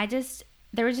 and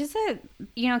there was just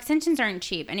extensions aren't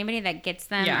cheap. Anybody that gets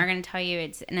them are going to tell you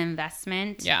it's an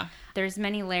investment. Yeah. There's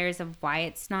many layers of why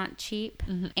it's not cheap.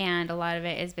 And a lot of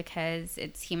it is because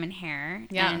it's human hair.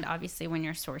 Yeah. And obviously when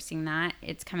you're sourcing that,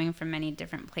 it's coming from many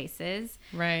different places.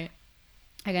 Right.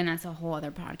 Again, that's a whole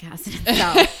other podcast in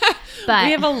itself. But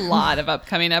we have a lot of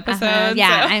upcoming episodes.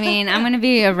 Yeah. So. I mean, I'm going to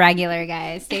be a regular,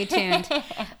 guys. Stay tuned.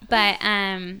 But,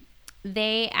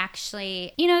 they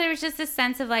actually, there was just a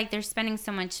sense of like they're spending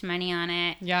so much money on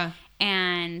it. Yeah.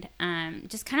 and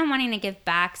just kind of wanting to give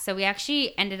back. So we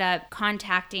actually ended up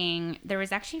contacting, there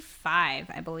was actually 5,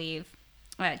 I believe,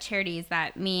 charities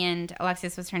that me and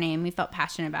Alexis was her name, we felt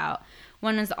passionate about.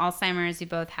 One was Alzheimer's. We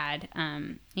both had,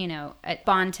 a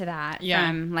bond to that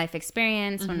from life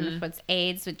experience. One was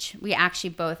AIDS, which we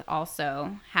actually both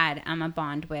also had a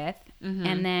bond with.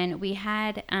 And then we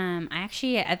had, I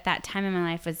actually at that time in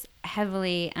my life was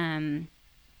heavily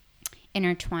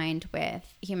intertwined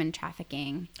with human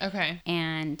trafficking. Okay.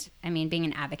 And I mean, being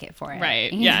an advocate for it.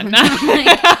 Right. Yeah. No.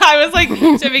 I was like,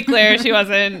 to be clear, she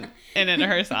wasn't in it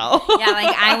herself. Yeah.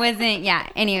 Like I wasn't. Yeah.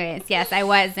 Anyways. Yes, I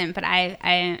wasn't, but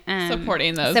I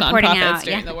supporting those nonprofits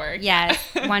doing the work. Yes.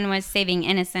 One was Saving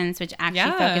Innocence, which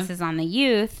actually focuses on the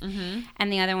youth.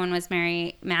 And the other one was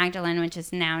Mary Magdalene, which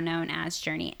is now known as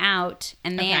Journey Out.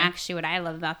 And they actually, what I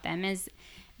love about them is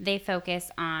they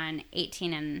focus on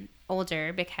 18 and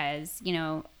older, because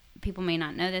people may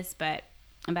not know this, but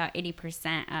about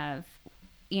 80%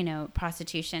 of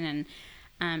prostitution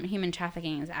and human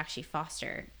trafficking is actually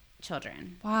foster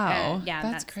children. Wow.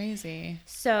 That's crazy.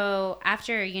 So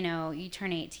after you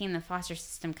turn 18, the foster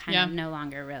system kind of no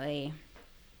longer really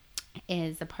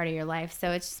is a part of your life.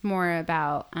 So it's just more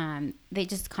about they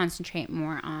just concentrate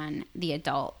more on the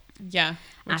adult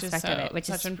aspect of it, which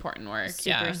is such important work.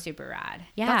 Super rad.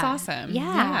 Yeah, that's awesome.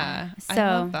 Yeah. So, I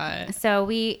love that. So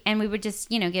we would just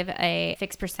give a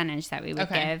fixed percentage that we would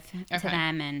give to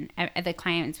them and the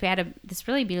clients. We had this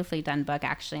really beautifully done book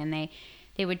actually, and they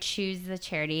would choose the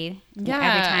charity every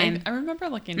time. I remember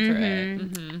looking through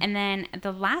it. And then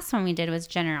the last one we did was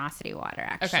Generosity Water,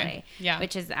 actually. Yeah.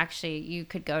 Which is actually, you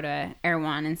could go to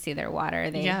Erewhon and see their water.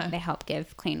 They help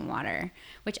give clean water,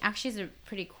 which actually is a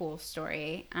pretty cool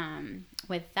story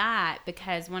with that,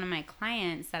 because one of my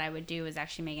clients that I would do was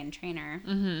actually Megan Trainor.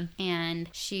 And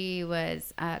she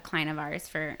was a client of ours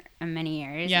for many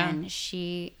years. Yeah. And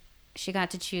she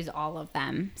got to choose all of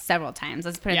them several times.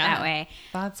 Let's put it that way.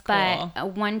 That's cool.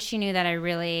 But one she knew that I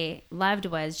really loved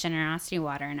was Generosity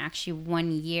Water. And actually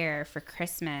 1 year for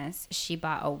Christmas, she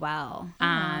bought a well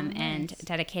and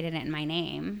dedicated it in my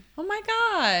name. Oh my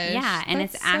gosh. Yeah. And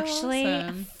it's actually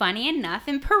awesome. Funny enough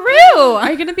in Peru.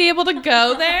 Are you going to be able to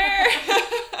go there?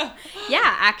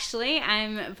 Yeah, actually,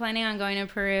 I'm planning on going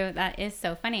to Peru. That is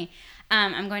so funny.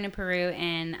 I'm going to Peru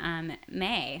in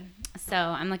May. So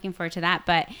I'm looking forward to that.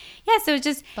 But yeah, so it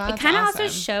kind of also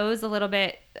shows a little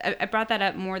bit. I brought that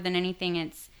up more than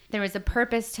anything. There was a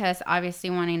purpose to us obviously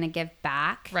wanting to give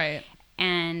back. Right.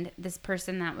 And this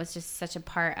person that was just such a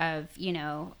part of,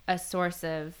 a source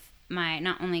of my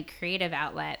not only creative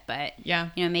outlet, but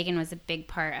Megan was a big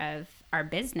part of our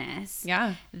business.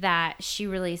 Yeah. That she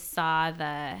really saw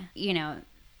the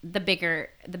bigger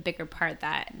part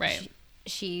that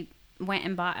she went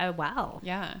and bought a well.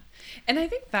 Yeah. And I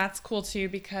think that's cool too,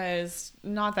 because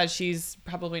not that she's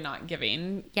probably not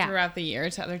giving throughout the year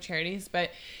to other charities,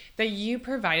 but that you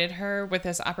provided her with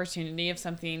this opportunity of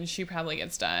something she probably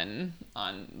gets done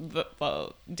on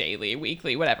the daily,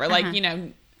 weekly, whatever. Like,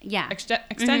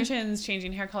 extensions,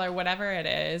 changing hair color, whatever it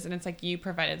is. And it's like you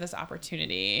provided this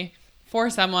opportunity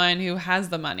for someone who has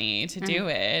the money to do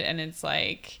it. And it's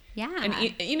like... Yeah. And,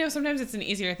 sometimes it's an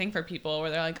easier thing for people where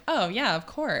they're like, oh, yeah, of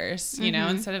course.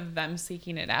 Instead of them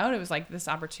seeking it out, it was like this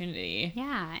opportunity.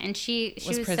 Yeah. And she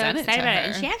was so excited about it.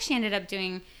 And she actually ended up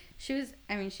doing,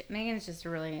 Megan's just a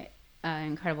really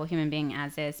incredible human being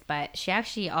as is, but she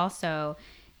actually also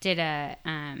did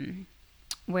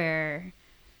where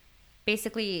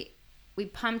basically we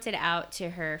pumped it out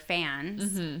to her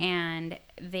fans and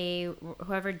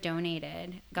whoever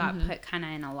donated got put kind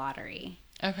of in a lottery.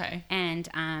 Okay. And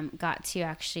got to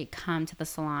actually come to the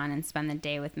salon and spend the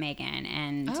day with Megan.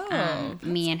 And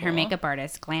me and her makeup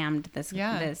artist glammed this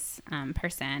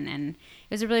person. And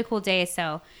it was a really cool day.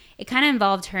 So it kind of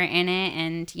involved her in it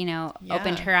and,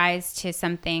 opened her eyes to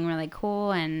something really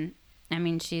cool. And,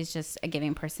 she's just a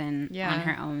giving person on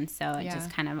her own. So it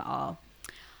just kind of all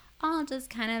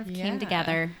just kind of came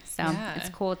together. So it's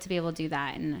cool to be able to do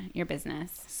that in your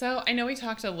business. So I know we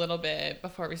talked a little bit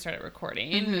before we started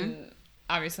recording. And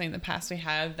obviously in the past we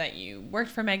have that you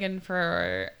worked for Megan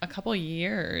for a couple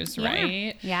years,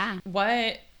 right? Yeah.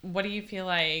 What do you feel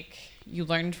like you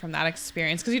learned from that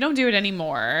experience? Because you don't do it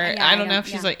anymore. I don't know if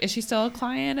she's is she still a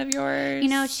client of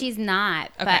yours? She's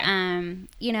not. Okay. But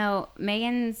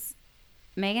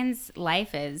Megan's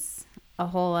life is a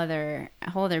whole other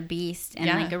beast in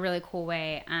like a really cool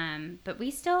way. But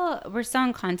we're still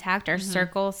in contact. Our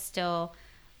circle's still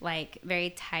like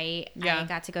very tight. I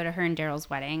got to go to her and Daryl's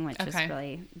wedding, which was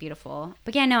really beautiful.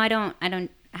 But yeah, no, I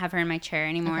don't have her in my chair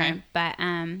anymore. Okay. But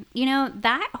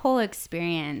that whole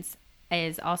experience,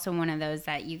 is also one of those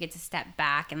that you get to step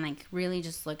back and like really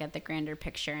just look at the grander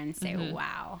picture and say,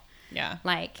 wow. Yeah.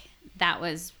 Like that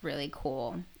was really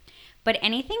cool. But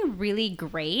anything really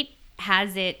great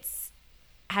has its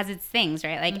things,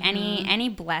 right? Like any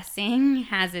blessing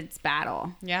has its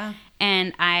battle. Yeah.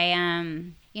 And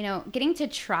I you know, getting to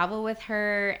travel with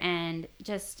her and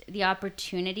just the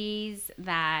opportunities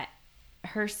that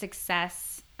her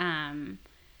success and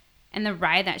the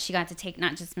ride that she got to take,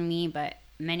 not just me, but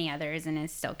many others, and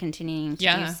is still continuing to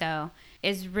do so,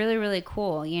 is really, really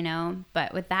cool, you know?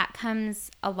 But with that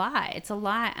comes a lot. It's a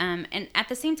lot. And at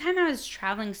the same time I was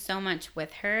traveling so much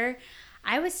with her,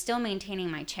 I was still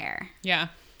maintaining my chair. Yeah.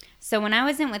 So when I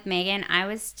wasn't with Megan, I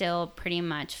was still pretty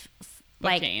much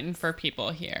booking for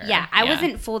people here. Yeah, I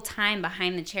wasn't full time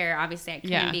behind the chair. Obviously, I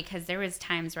couldn't be, because there was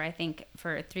times where I think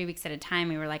for 3 weeks at a time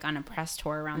we were like on a press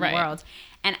tour around the world,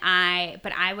 and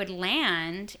I would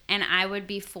land and I would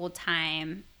be full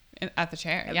time at the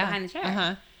chair, behind the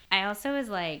chair. I also was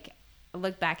like,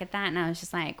 look back at that and I was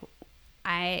just like,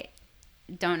 I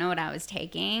don't know what I was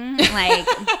taking, like,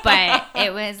 but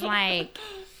it was like,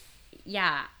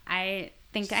 yeah, I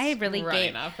think I really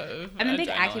gave. I'm a big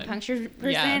acupuncture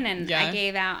person, and I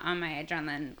gave out on my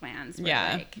adrenaline glands.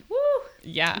 Like, woo.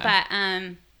 Yeah.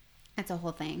 But that's a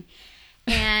whole thing.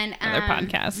 And another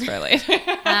podcast for later.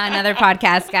 Another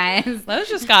podcast, guys. Lowe's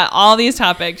just got all these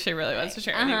topics she really wants to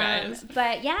share with you guys.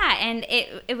 But yeah, and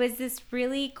it was this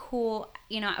really cool.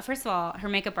 You know, first of all, her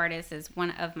makeup artist is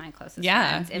one of my closest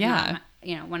friends. If not,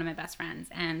 you know, one of my best friends,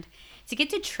 and to get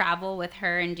to travel with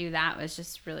her and do that was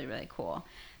just really, really cool.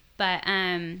 But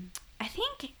I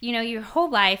think, you know, your whole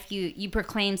life you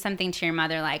proclaim something to your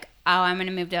mother like, oh, I'm going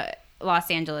to move to Los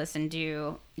Angeles and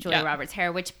do Julia Roberts'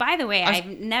 hair, which, by the way, I've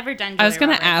never done Julia Roberts. I was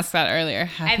going to ask that earlier.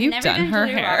 Have you done her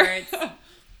Julia hair? Roberts.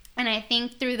 And I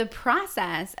think through the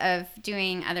process of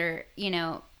doing other, you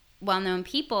know, well-known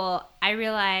people, I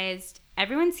realized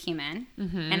everyone's human.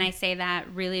 And I say that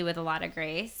really with a lot of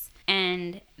grace.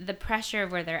 And the pressure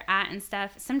of where they're at and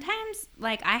stuff. Sometimes,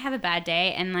 like, I have a bad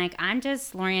day and, like, I'm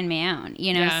just Lorien Meillon,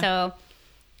 you know? So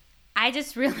I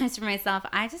just realized for myself,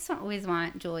 I just always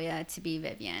want Julia to be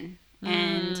Vivian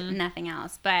and nothing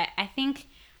else. But I think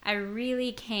I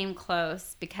really came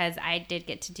close because I did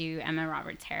get to do Emma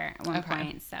Roberts' hair at one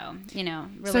point. So, you know,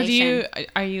 relation. So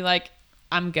are you like,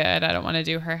 I'm good, I don't want to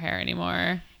do her hair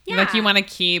anymore? Yeah. Like, you want to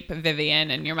keep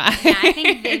Vivian in your mind? Yeah, I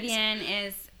think Vivian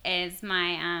is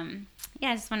my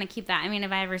I just want to keep that. I mean,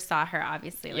 if I ever saw her,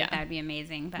 obviously, like, that would be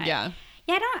amazing. But I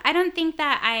don't think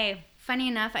that funny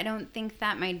enough, I don't think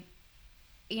that my,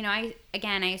 you know, I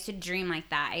used to dream like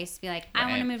that. I used to be like, I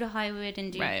want to move to Hollywood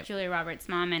and do Julia Roberts'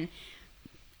 mom. And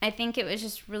I think it was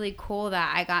just really cool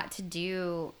that I got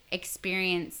to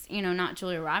experience, you know, not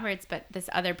Julia Roberts, but this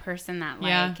other person that,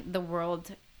 like, the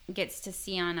world gets to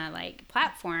see on a, like,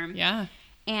 platform. Yeah.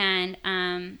 And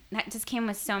that just came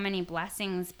with so many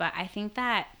blessings. But I think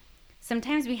that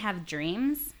sometimes we have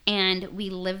dreams and we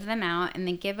live them out and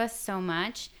they give us so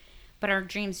much, but our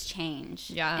dreams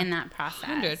change in that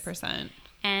process. 100%.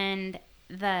 And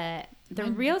the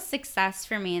real success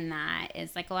for me in that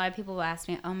is, like, a lot of people will ask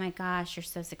me, oh my gosh, you're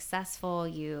so successful.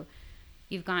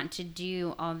 You've gotten to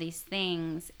do all these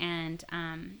things. And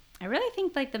I really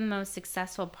think, like, the most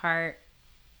successful part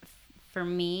for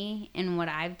me in what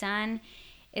I've done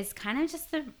is kind of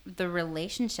just the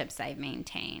relationships I've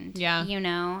maintained. Yeah. You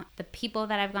know, the people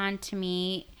that I've gone to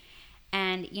meet.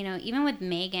 And, you know, even with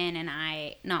Megan and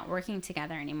I not working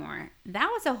together anymore, that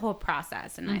was a whole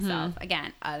process in myself.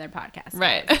 Again, other podcasts.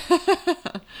 Right.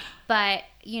 But,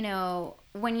 you know,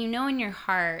 when you know in your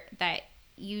heart that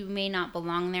you may not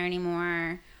belong there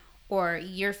anymore, or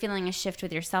you're feeling a shift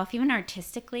with yourself, even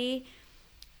artistically,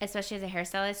 especially as a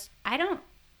hairstylist, I don't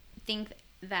think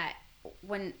that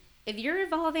if you're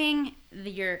evolving,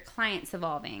 your client's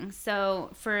evolving.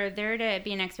 So for there to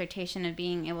be an expectation of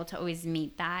being able to always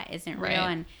meet that isn't real.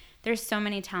 And there's so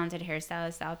many talented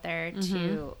hairstylists out there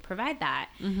to provide that.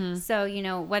 So, you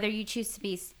know, whether you choose to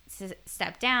be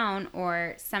stepped down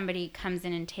or somebody comes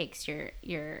in and takes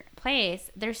your place,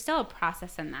 there's still a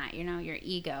process in that. You know, your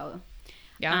ego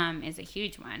is a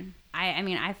huge one. I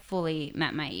mean, I fully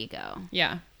met my ego.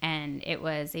 Yeah. And it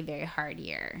was a very hard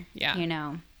year. Yeah. You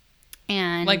know.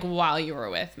 And like, while you were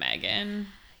with Megan,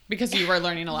 because you were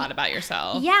learning a lot about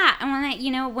yourself. Yeah.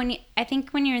 And I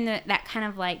think when you're in that kind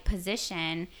of, like,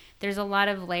 position, there's a lot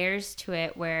of layers to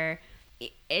it where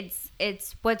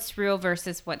it's what's real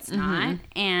versus what's not.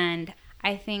 And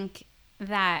I think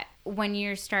that when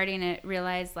you're starting to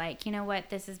realize, like, you know what,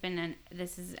 this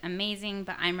is amazing,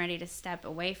 but I'm ready to step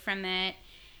away from it.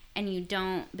 And you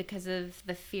don't, because of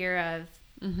the fear of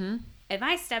if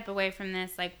I step away from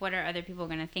this, like, what are other people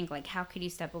going to think? Like, how could you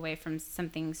step away from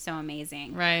something so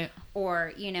amazing? Right.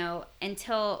 Or, you know,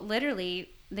 until literally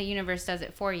the universe does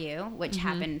it for you, which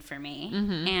happened for me.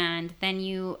 And then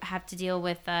you have to deal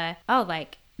with I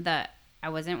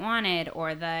wasn't wanted,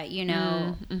 or the, you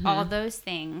know, all those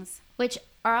things, which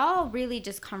are all really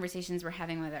just conversations we're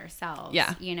having with ourselves.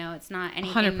 Yeah. You know, it's not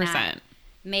anything 100%. That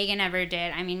Megan ever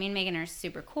did. I mean, me and Megan are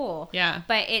super cool. Yeah.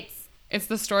 But it's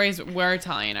the stories we're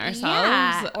telling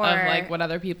ourselves of like what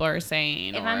other people are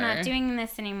saying. If I'm not doing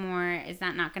this anymore, is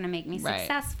that not going to make me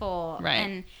successful? Right.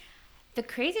 And the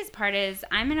craziest part is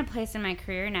I'm in a place in my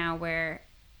career now where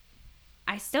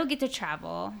I still get to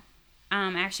travel.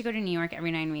 I actually go to New York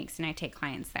every 9 weeks and I take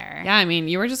clients there. Yeah, I mean,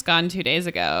 you were just gone 2 days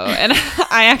ago. And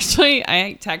I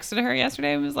texted her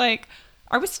yesterday and was like,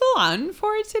 are we still on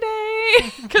for it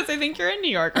today? Because I think you're in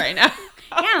New York right now.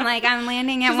 Yeah, I'm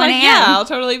landing at 1 a.m. Yeah, I'll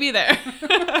totally be there.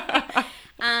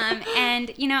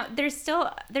 And, you know,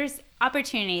 there's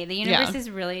opportunity. The universe is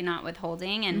really not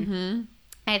withholding. And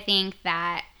I think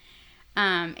that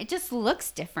it just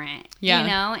looks different, you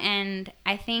know? And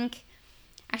I think,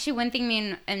 actually, one thing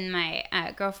me and my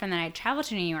girlfriend that I traveled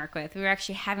to New York with, we were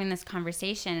actually having this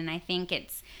conversation. And I think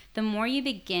it's the more you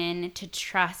begin to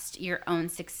trust your own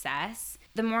success,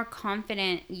 the more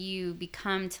confident you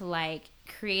become to, like,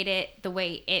 create it the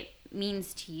way it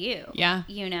means to you. Yeah.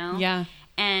 You know? Yeah.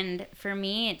 And for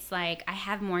me, it's like I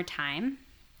have more time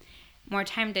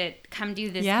to come do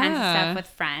this kind of stuff with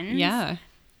friends. Yeah.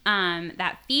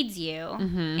 That feeds you.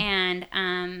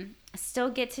 And still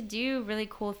get to do really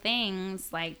cool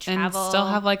things like travel. And still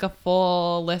have like a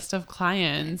full list of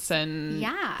clients and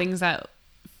things that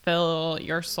fill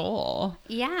your soul.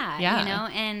 Yeah. You know,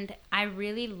 and I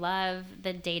really love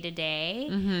the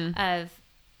day-to-day of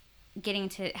getting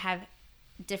to have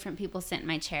different people sit in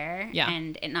my chair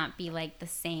and it not be like the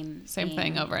same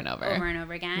thing over and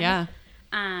over again. Yeah.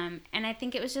 And I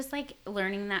think it was just like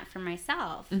learning that for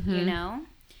myself, you know?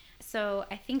 So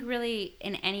I think really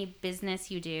in any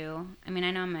business you do, I mean,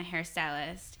 I know I'm a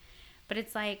hairstylist, but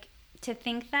it's like to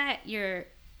think that you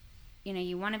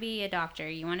want to be a doctor,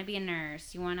 you want to be a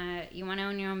nurse, you want to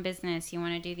own your own business, you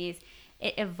want to do these,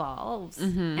 it evolves.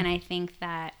 And I think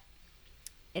that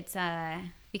it's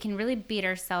we can really beat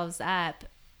ourselves up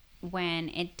when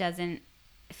it doesn't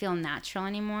feel natural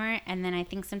anymore. And then I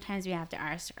think sometimes we have to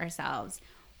ask ourselves,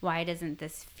 why doesn't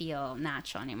this feel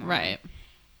natural anymore? Right.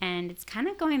 And it's kind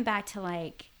of going back to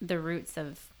like the roots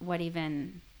of what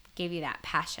even gave you that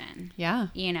passion. Yeah.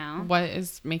 You know? What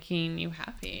is making you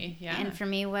happy. Yeah. And for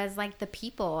me was like the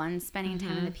people and spending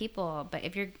time with the people. But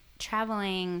if you're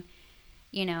traveling,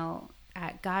 you know,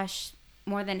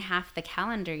 more than half the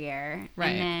calendar year. Right.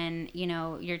 And then, you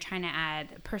know, you're trying to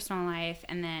add personal life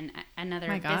and then another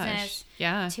business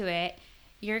to it.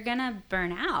 You're going to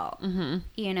burn out,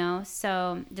 you know?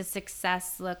 So does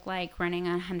success look like running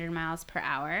 100 miles per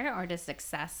hour, or does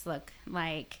success look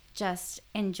like just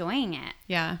enjoying it?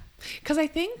 Yeah. Because I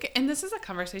think, and this is a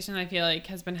conversation I feel like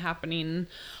has been happening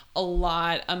a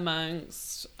lot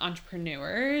amongst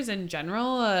entrepreneurs in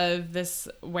general, of this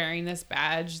wearing this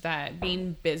badge that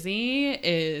being busy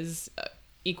is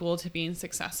equal to being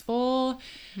successful.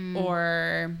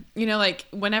 Or, you know, like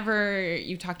whenever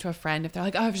you talk to a friend, if they're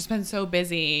like, oh, I've just been so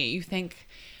busy,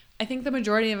 I think the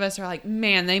majority of us are like,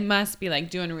 man, they must be like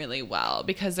doing really well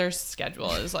because their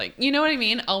schedule is like, you know what I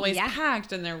mean? Always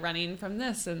packed, and they're running from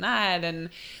this and that. And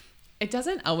it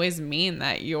doesn't always mean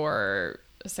that you're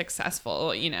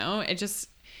successful, you know?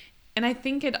 And I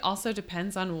think it also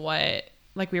depends on what,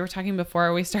 like we were talking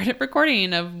before we started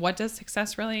recording, of what does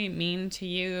success really mean to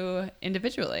you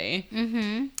individually?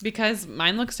 Because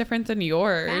mine looks different than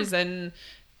yours. And,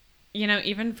 you know,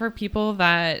 even for people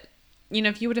that, you know,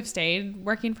 if you would have stayed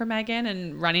working for Megan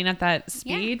and running at that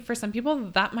speed, for some people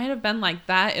that might have been like,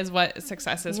 that is what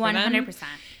success is for them. 100%.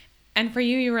 And for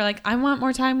you were like, I want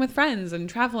more time with friends and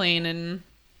traveling, and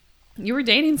you were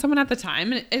dating someone at the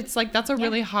time. And it's like, that's a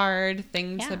really hard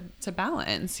thing to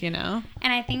balance, you know?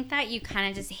 And I think that you kind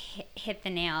of just hit the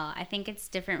nail. I think it's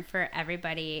different for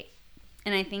everybody.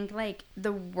 And I think like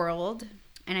the world,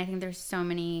 and I think there's so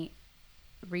many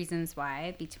reasons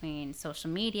why, between social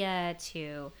media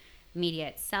to media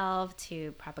itself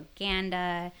to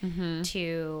propaganda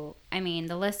to, I mean,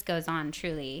 the list goes on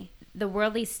truly. The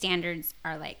worldly standards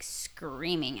are like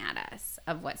screaming at us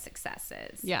of what success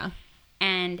is. Yeah.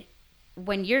 And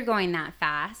when you're going that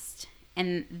fast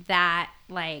and that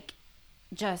like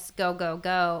just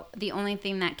go, the only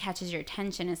thing that catches your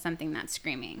attention is something that's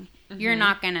screaming. You're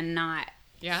not going to not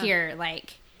hear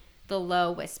like the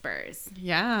low whispers.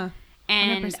 Yeah.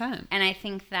 And 100%. And I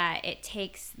think that it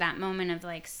takes that moment of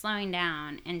like slowing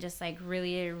down and just like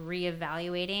really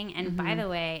reevaluating. And by the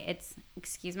way, it's,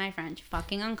 excuse my French,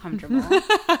 fucking uncomfortable.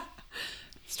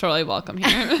 It's totally welcome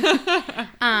here.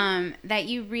 That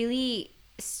you really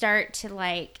start to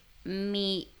like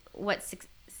meet what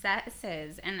success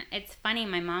is. And it's funny,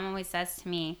 my mom always says to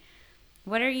me,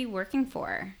 what are you working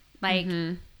for? Like,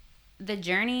 the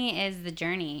journey is the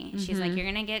journey. She's like, you're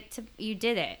gonna get to, you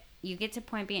did it. You get to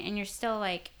point B, and you're still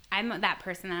like, I'm that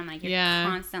person that I'm like, you're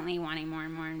constantly wanting more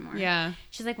and more and more. Yeah.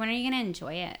 She's like, when are you gonna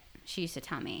enjoy it? She used to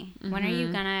tell me, when are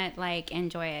you gonna like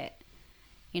enjoy it?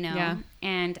 You know? Yeah.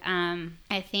 And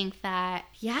I think that,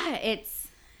 it's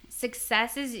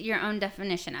success is your own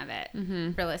definition of it,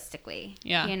 realistically.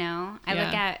 Yeah. You know, I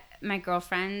look at my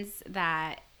girlfriends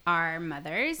that are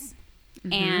mothers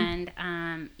and,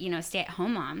 you know,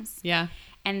 stay-at-home moms. Yeah.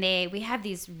 And we have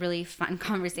these really fun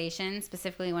conversations.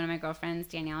 Specifically, one of my girlfriends,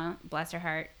 Danielle, bless her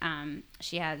heart,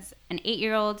 she has an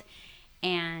 8-year-old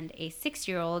and a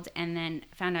 6-year-old, and then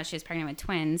found out she was pregnant with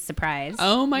twins. Surprise!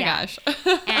 Oh my gosh!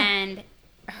 And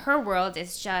her world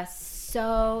is just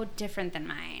so different than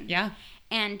mine. Yeah.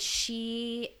 And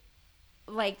she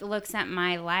like looks at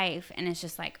my life and it's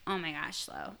just like, oh my gosh,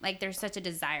 Slow. Like there's such a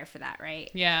desire for that, right?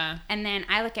 Yeah. And then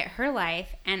I look at her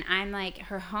life and I'm like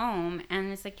her home,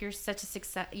 and it's like, you're such a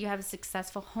success. You have a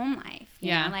successful home life.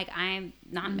 You know? Like I'm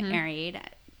not married,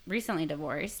 recently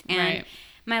divorced, and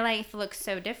my life looks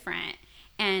so different.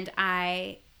 And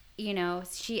I, you know,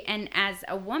 and as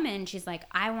a woman, she's like,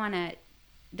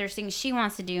 there's things she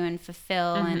wants to do and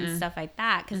fulfill and stuff like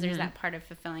that, because there's that part of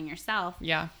fulfilling yourself.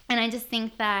 Yeah. And I just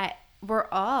think that we're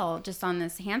all just on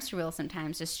this hamster wheel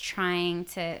sometimes, just trying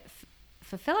to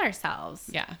fulfill ourselves.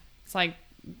 Yeah. It's like,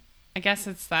 I guess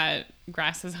it's that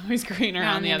grass is always greener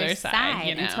on the other side,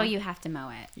 you know? Until you have to mow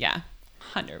it. Yeah.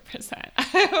 100%.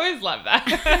 I always love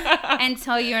that.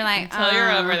 Until you're like, until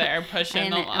you're over there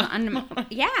pushing along.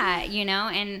 Yeah, you know,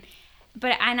 and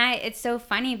it's so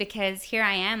funny because here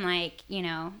I am, like, you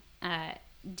know,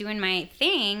 doing my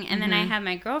thing, and then I have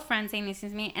my girlfriend saying these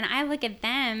things to me, and I look at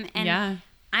them and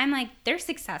I'm like, they're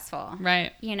successful.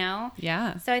 Right. You know?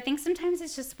 Yeah. So I think sometimes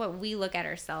it's just what we look at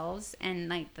ourselves and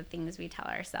like the things we tell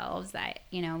ourselves that,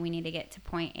 you know, we need to get to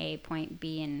point A, point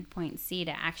B, and point C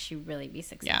to actually really be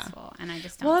successful. Yeah. And I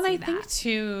just don't see that. Well, and I think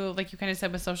too, like you kind of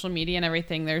said with social media and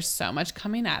everything, there's so much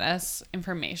coming at us,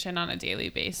 information on a daily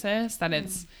basis, that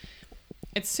it's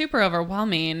super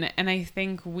overwhelming. And I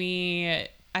think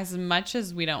as much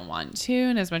as we don't want to,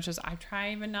 and as much as I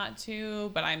try even not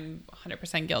to, but I'm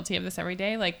 100% guilty of this every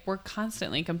day, like we're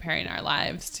constantly comparing our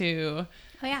lives to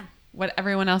what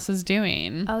everyone else is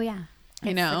doing. Oh, yeah.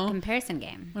 You know, a comparison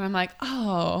game. When I'm like,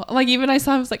 oh, like even I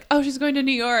was like, oh, she's going to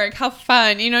New York. How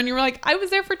fun. You know, and you were like, I was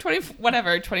there for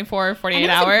 24, 48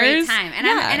 hours. A great time. And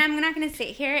I'm not going to sit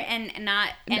here and not.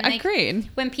 And agreed.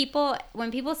 Like,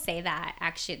 when people say that,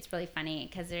 actually, it's really funny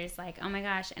because there's like, oh my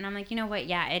gosh. And I'm like, you know what?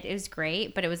 Yeah, it was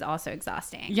great, but it was also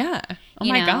exhausting. Yeah. Oh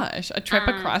my gosh. A trip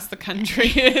across the country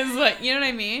is like, you know what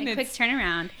I mean? A quick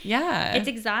turnaround. Yeah. It's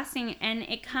exhausting, and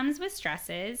it comes with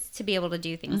stresses to be able to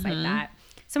do things like that.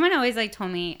 Someone always like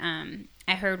told me,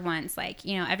 I heard once, like,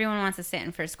 you know, everyone wants to sit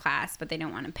in first class, but they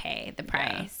don't want to pay the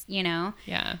price, you know?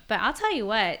 Yeah. But I'll tell you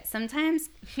what, sometimes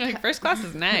like first class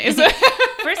is nice.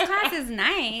 First class is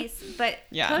nice, but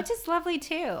coach is lovely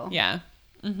too. Yeah.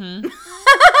 Mm-hmm.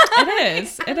 It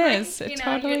is. It is. It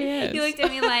totally is. You looked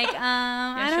at me like,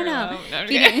 I don't know.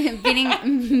 No,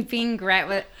 being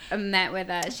met with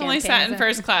champagne. Only sat in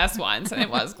first class once, and it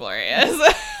was glorious.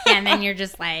 And then you're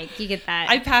just like, you get that.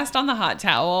 I passed on the hot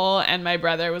towel, and my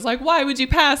brother was like, "Why would you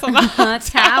pass on the hot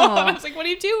towel?" I was like, "What do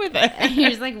you do with it?" And you're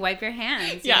just like, wipe your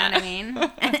hands. You know what I mean?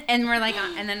 And we're like,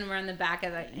 and then we're in the back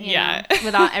of the, you know,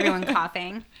 with everyone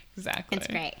coughing. Exactly. It's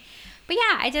great. But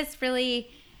yeah, I just really,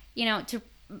 you know, to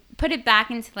put it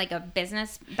back into like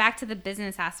back to the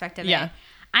business aspect of it.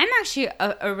 I'm actually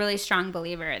a really strong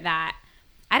believer that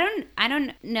I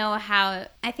don't know how,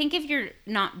 I think if you're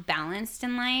not balanced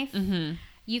in life,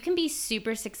 you can be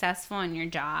super successful in your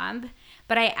job,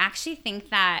 but I actually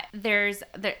think that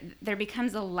there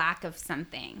becomes a lack of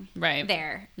something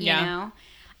there, you know?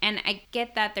 And I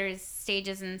get that there's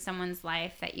stages in someone's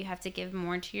life that you have to give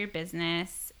more to your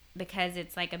business because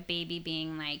it's like a baby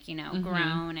being like, you know,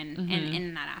 grown and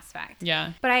in that aspect.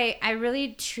 Yeah. But I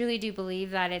really truly do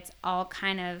believe that it's all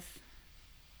kind of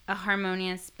a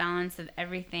harmonious balance of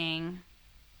everything.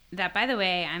 That, by the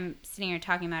way, I'm sitting here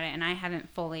talking about it and I haven't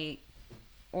fully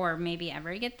or maybe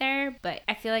ever get there, but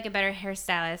I feel like a better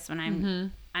hairstylist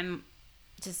when I'm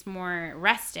just more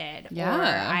rested. Yeah. Or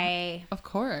I of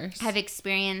course have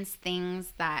experienced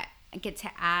things that I get to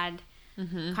add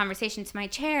conversation to my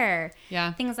chair.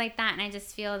 Yeah. Things like that. And I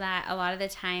just feel that a lot of the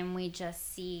time we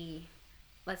just see,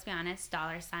 let's be honest,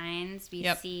 dollar signs. We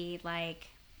see like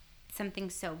something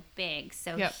so big,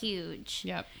 so huge.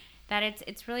 Yep. That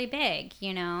it's really big,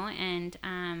 you know? And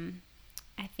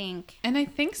I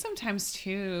think sometimes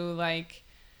too, like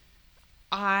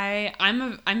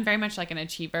I'm very much like an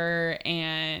achiever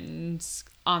and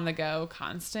on the go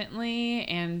constantly,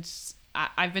 and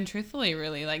I've been truthfully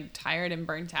really like tired and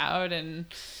burnt out and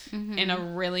in a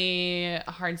really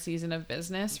hard season of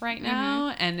business right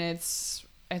now, and it's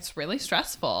really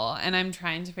stressful, and I'm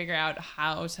trying to figure out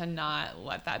how to not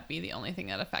let that be the only thing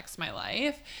that affects my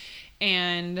life.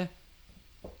 And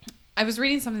I was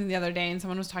reading something the other day, and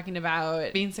someone was talking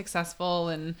about being successful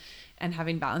and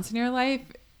having balance in your life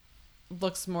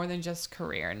looks more than just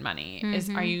career and money.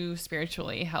 Are you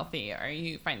spiritually healthy? Are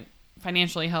you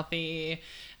financially healthy?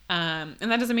 And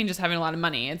that doesn't mean just having a lot of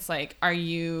money. It's like, are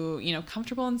you,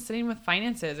 comfortable in sitting with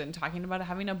finances and talking about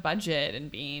having a budget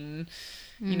and being,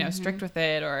 strict with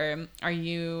it? Or are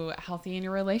you healthy in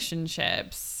your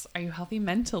relationships? Are you healthy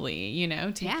mentally?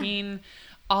 Taking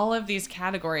all of these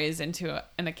categories into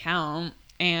an account,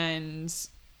 and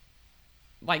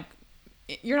like,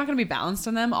 you're not going to be balanced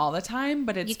on them all the time,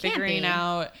 but it's figuring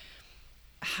out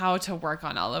how to work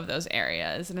on all of those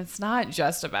areas. And it's not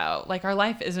just about like, our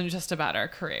life isn't just about our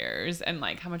careers and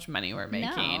like how much money we're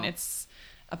making. No. It's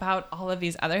about all of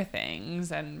these other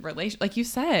things and like you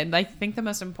said, like, I think the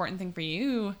most important thing for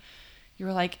you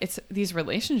were like, it's these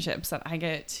relationships that I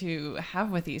get to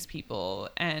have with these people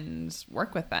and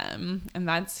work with them. And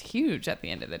that's huge at the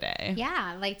end of the day.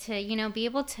 Yeah. Like to, be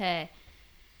able to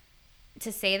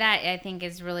say that, I think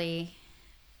is really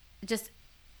just,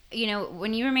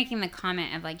 when you were making the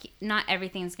comment of like, not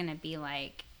everything's going to be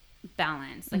like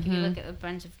balanced. Like if you look at a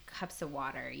bunch of cups of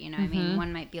water, what I mean?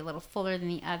 One might be a little fuller than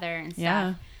the other and stuff.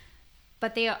 Yeah.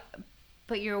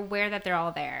 But you're aware that they're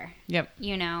all there. Yep.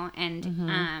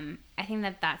 And I think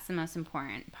that that's the most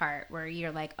important part, where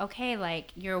you're like, okay,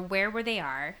 like you're aware where they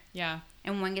are. Yeah.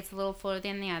 And one gets a little fuller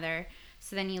than the other.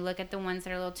 So then you look at the ones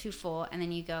that are a little too full, and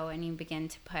then you go and you begin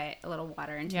to put a little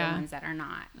water into the ones that are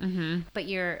not. But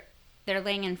they're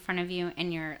laying in front of you,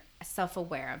 and you're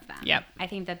self-aware of them. Yep. I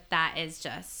think that is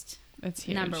just it's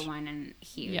huge. Number one and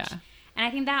huge. Yeah. And I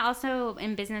think that also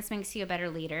in business makes you a better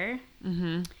leader.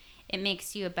 It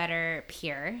makes you a better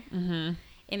peer.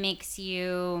 It makes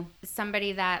you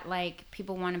somebody that like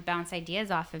people want to bounce ideas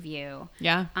off of you.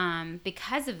 Yeah.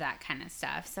 Because of that kind of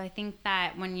stuff. So I think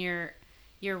that when you're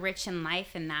rich in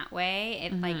life in that way,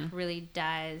 it like really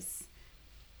does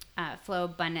flow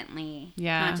abundantly,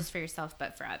 not just for yourself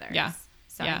but for others. Yeah.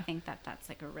 So I think that that's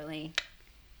like a really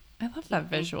I love that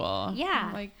visual. Yeah.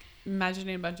 I'm like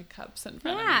imagining a bunch of cups in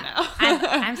front of me now.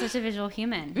 I'm such a visual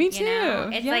human. Me too.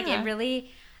 It's like it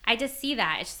really, I just see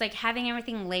that. It's just like having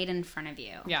everything laid in front of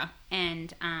you. Yeah.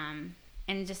 And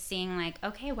just seeing like,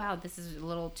 okay, wow, this is a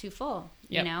little too full,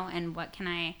 and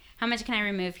how much can I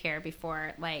remove here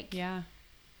before like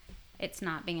it's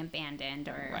not being abandoned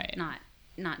or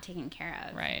not taken care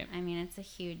of. Right. I mean, it's a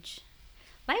huge,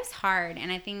 life's hard,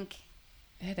 and I think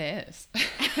it is.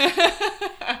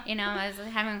 I was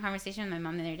having a conversation with my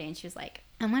mom the other day, and she was like,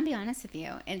 I'm going to be honest with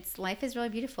you. Life is really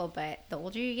beautiful, but the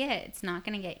older you get, it's not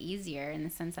going to get easier in the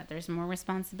sense that there's more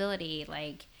responsibility.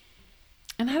 Like,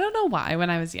 and I don't know why when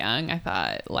I was young, I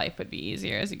thought life would be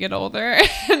easier as you get older.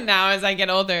 Now as I get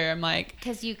older, I'm like,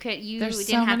 because you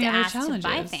didn't have to ask to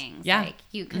buy things. Yeah. Like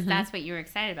because that's what you were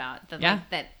excited about.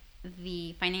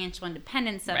 The financial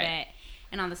independence of it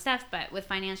and all the stuff. But with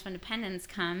financial independence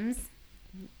comes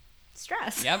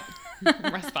stress. Yep.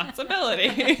 Responsibility.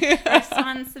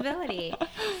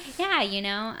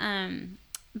 Yeah,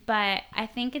 but I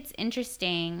think it's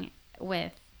interesting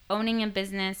with owning a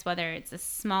business, whether it's a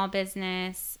small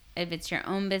business, if it's your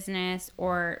own business,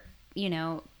 or,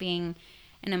 being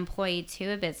an employee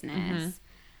to a business.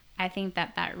 I think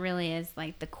that really is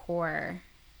like the core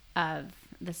of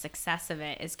the success of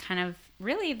it, is kind of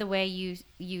really the way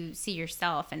you see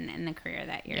yourself and the career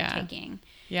that you're taking.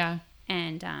 Yeah.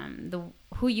 And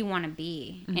who you want to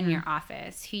be in your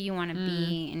office, who you want to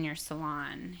be in your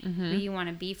salon, who you want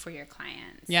to be for your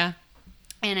clients. Yeah.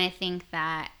 And I think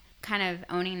that kind of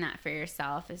owning that for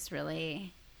yourself is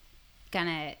really going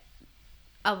to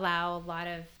allow a lot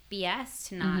of BS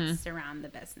to not surround the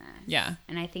business. Yeah.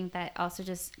 And I think that also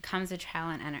just comes with trial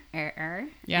and error.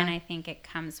 Yeah. And I think it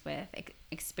comes with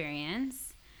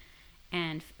experience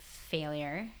and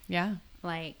failure. Yeah.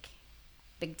 Like,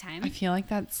 big time. I feel like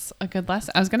that's a good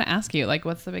lesson. I was going to ask you, like,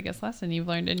 what's the biggest lesson you've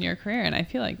learned in your career? And I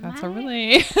feel like that's a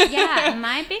really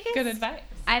my biggest good advice.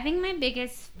 I think my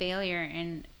biggest failure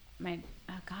in my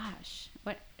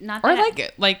What? Not or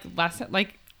that like lesson,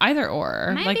 like either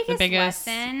or. My like biggest, the biggest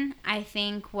lesson, I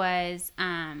think, was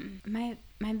my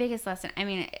biggest lesson. I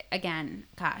mean, again,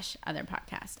 gosh, other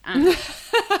podcast.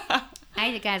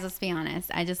 Guys, let's be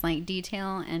honest. I just like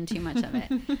detail and too much of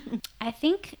it. I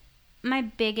think my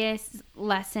biggest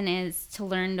lesson is to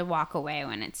learn to walk away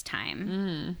when it's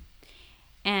time.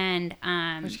 And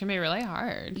which can be really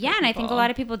hard. Yeah, and I think a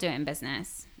lot of people do it in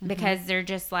business because they're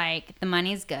just like, the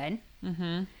money's good.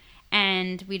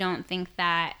 And we don't think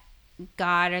that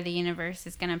God or the universe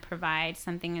is going to provide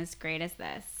something as great as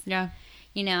this. Yeah.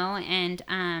 You know, and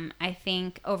I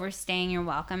think overstaying your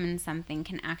welcome in something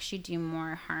can actually do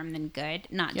more harm than good,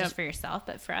 not just for yourself,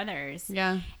 but for others.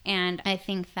 Yeah. And I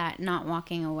think that not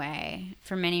walking away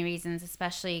for many reasons,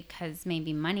 especially because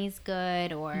maybe money's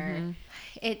good or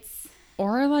it's...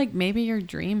 Or like maybe your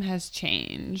dream has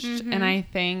changed. And I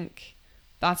think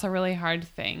that's a really hard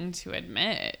thing to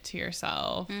admit to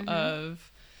yourself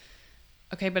of,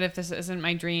 okay, but if this isn't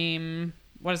my dream,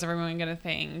 what is everyone going to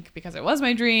think because it was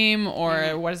my dream?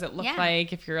 Or what does it look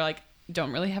like if you're like,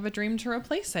 don't really have a dream to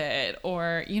replace it?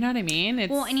 Or, you know what I mean?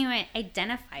 It's, well, and you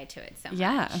identify to it so much.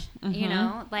 Yeah. You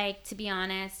know, like, to be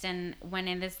honest, and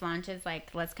when this launches,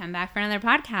 like, let's come back for another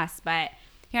podcast. But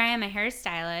here I am, a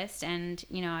hairstylist, and,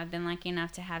 you know, I've been lucky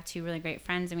enough to have 2 really great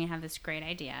friends, and we have this great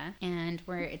idea. And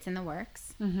it's in the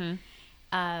works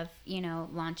of, you know,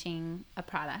 launching a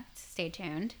product. Stay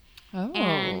tuned. Oh,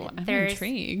 and I'm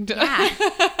intrigued.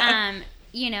 Yeah.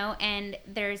 You know, and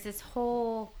there's this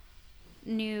whole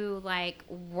new, like,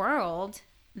 world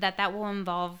that will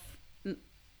involve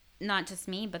not just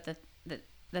me, but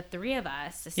the 3 of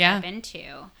us to step into.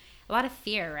 A lot of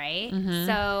fear, right?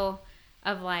 So,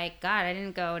 of like, God, I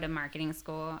didn't go to marketing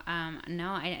school. No,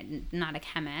 I'm not a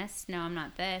chemist. No, I'm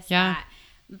not this, that.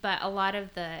 But a lot of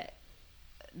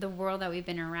the world that we've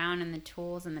been around and the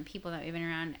tools and the people that we've been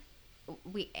around,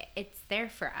 it's there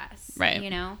for us, right? You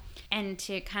know, and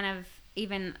to kind of,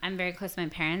 even, I'm very close to my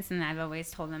parents, and I've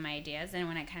always told them my ideas. And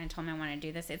when I kind of told them I want to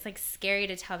do this, it's like scary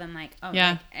to tell them, like, oh,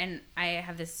 like, and I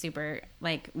have this super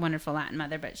like wonderful Latin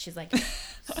mother, but she's like,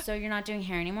 so you're not doing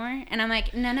hair anymore? And I'm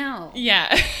like, no,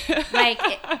 like,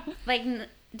 it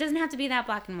doesn't have to be that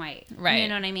black and white, right? You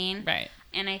know what I mean, right?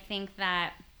 And I think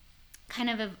that kind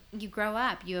of you grow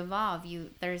up, you evolve,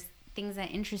 there's things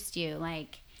that interest you,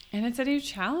 like. And it's a new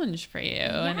challenge for you.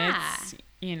 And it's,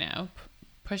 you know,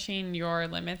 pushing your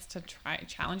limits to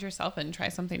challenge yourself and try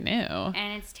something new.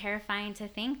 And it's terrifying to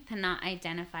think, to not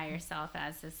identify yourself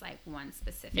as this, like, one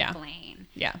specific lane.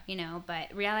 Yeah. You know,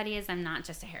 but reality is I'm not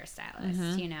just a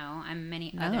hairstylist, you know, I'm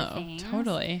many other things.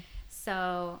 Totally.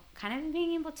 So kind of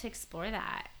being able to explore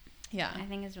that, I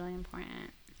think is really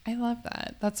important. I love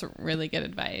that. That's really good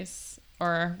advice.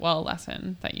 Or, well, a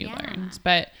lesson that you learned.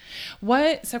 But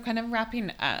so kind of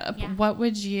wrapping up, what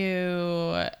would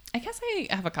you, I guess I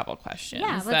have a couple questions.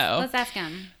 Yeah, let's ask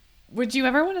them. Would you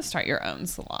ever want to start your own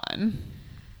salon?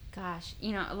 Gosh,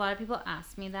 you know, a lot of people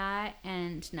ask me that,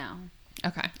 and no.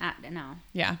 Okay. No.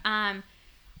 Yeah.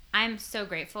 I'm so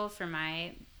grateful for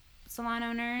my salon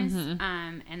owners,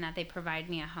 and that they provide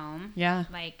me a home. Yeah.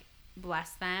 Like,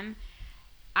 bless them.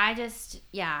 I just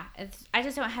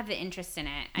don't have the interest in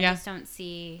it. I just don't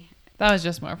see. That was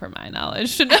just more for my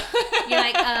knowledge to know. You're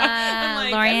like,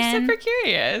 I'm Lorien. I'm super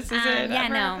curious. Is it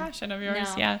ever a passion of yours?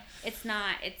 No, yeah. It's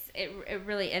not. It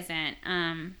really isn't.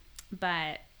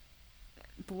 But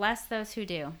bless those who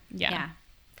do. Yeah.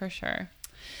 For sure.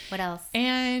 What else?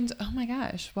 And oh my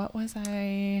gosh, what was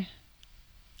I?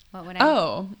 What would I?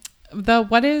 Oh,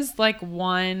 what is like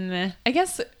one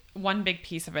big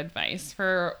piece of advice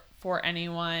for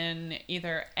anyone,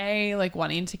 either like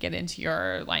wanting to get into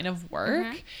your line of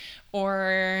work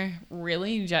or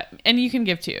really and you can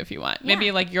give 2 if you want, maybe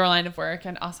like your line of work,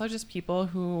 and also just people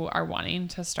who are wanting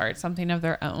to start something of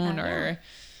their own or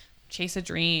chase a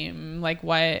dream. Like,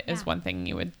 what is one thing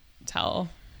you would tell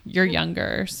your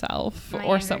younger self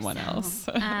or someone else?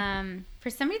 For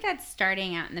somebody that's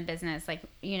starting out in the business, like,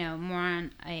 you know, more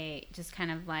on a just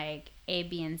kind of like A,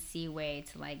 B, and C way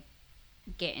to like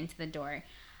get into the door,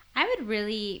 I would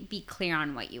really be clear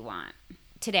on what you want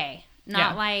today.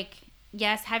 Not like,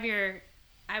 yes,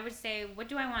 I would say, what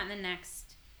do I want in the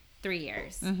next 3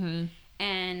 years?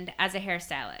 And as a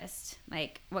hairstylist,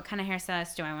 like, what kind of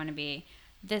hairstylist do I want to be?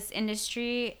 This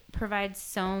industry provides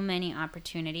so many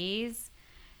opportunities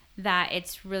that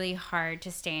it's really hard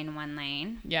to stay in one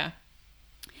lane. Yeah.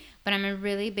 But I'm a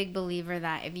really big believer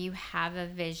that if you have a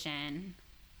vision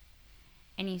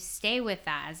and you stay with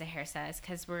that as a hairstylist,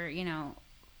 because we're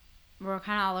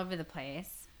kind of all over the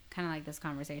place, kind of like this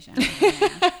conversation.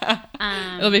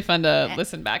 It'll be fun to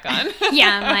listen back on.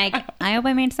 Yeah, I'm like, I hope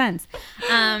I made sense.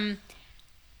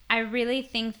 I really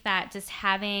think that just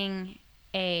having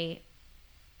an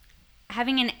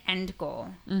end goal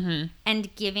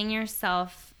and giving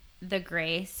yourself the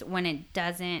grace when it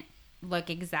doesn't look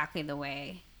exactly the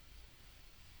way,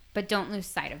 but don't lose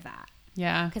sight of that.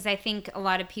 Yeah. Because I think a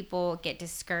lot of people get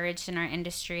discouraged in our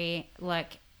industry. Look,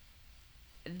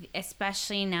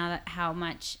 especially now that how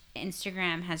much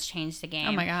Instagram has changed the game.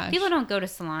 Oh my gosh. People don't go to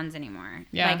salons anymore.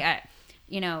 Yeah. Like,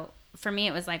 for me,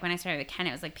 it was like when I started with Ken,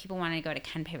 it was like people wanted to go to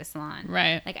Ken Pava Salon.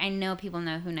 Right. Like, I know people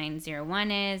know who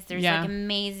 901 is. There's like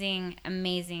amazing,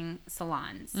 amazing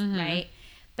salons, right?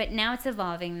 But now it's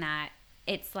evolving that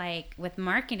it's like with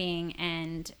marketing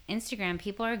and Instagram,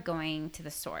 people are going to the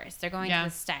source. They're going to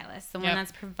the stylist, the one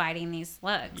that's providing these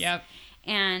looks. Yep.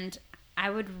 And I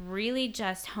would really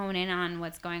just hone in on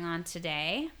what's going on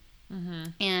today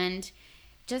and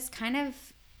just kind of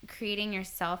creating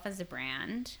yourself as a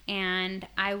brand. And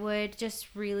I would just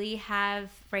really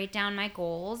write down my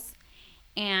goals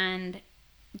and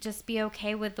just be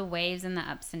okay with the waves and the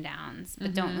ups and downs,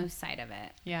 but don't lose sight of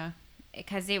it. Yeah.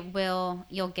 Because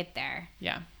you'll get there.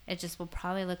 Yeah. It just will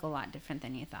probably look a lot different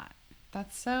than you thought.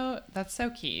 That's so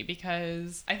key,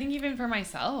 because I think even for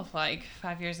myself, like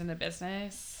 5 years into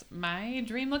business, my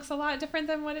dream looks a lot different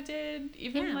than what it did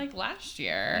even like last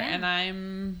year. Yeah. And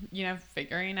I'm,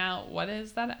 figuring out what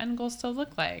does that end goal still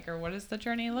look like, or what does the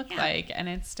journey look like, and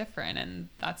it's different, and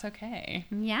that's okay.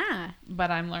 Yeah.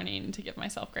 But I'm learning to give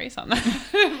myself grace on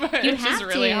that. Which is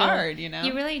really hard,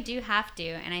 You really do have to,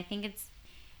 and I think it's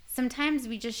sometimes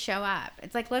we just show up.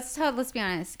 It's like, let's be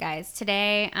honest, guys.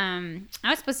 Today, I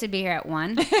was supposed to be here at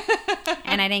 1,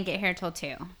 and I didn't get here till 2.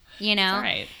 It's all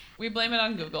right. We blame it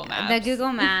on Google Maps. The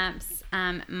Google Maps,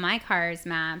 my car's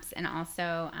maps, and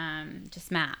also just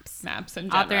maps. Maps in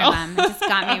general. All 3 of them. It just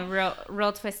got me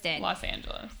real twisted. Los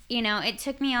Angeles. It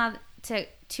took me all to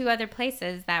 2 other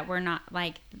places that were not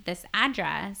like this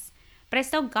address, but I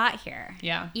still got here.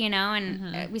 Yeah.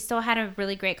 And we still had a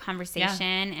really great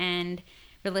conversation, and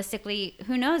realistically,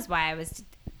 who knows why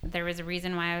there was a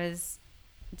reason why I was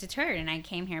deterred and I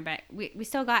came here, but we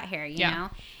still got here, you know?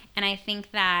 And I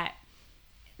think that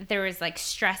there was like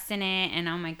stress in it and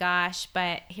oh my gosh,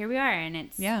 but here we are, and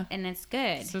it's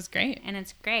good. This is great. And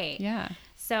it's great. Yeah.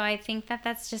 So I think that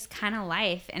that's just kind of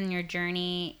life and your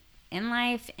journey in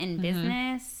life, in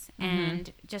business,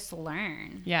 and just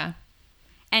learn. Yeah.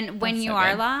 And when you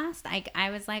are lost, I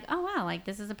was like, oh, wow, like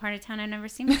this is a part of town I've never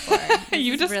seen before.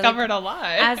 You discovered a lot.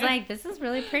 I was like, this is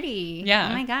really pretty. Yeah.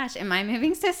 Oh my gosh, am I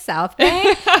moving to South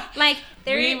Bay? Like,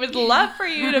 we would love for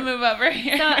you to move over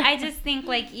here. So I just think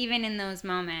like even in those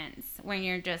moments when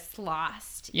you're just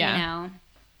lost, and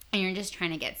you're just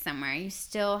trying to get somewhere, you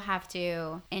still have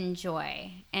to enjoy.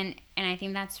 And I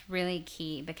think that's really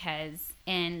key, because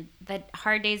in the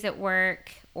hard days at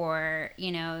work, or,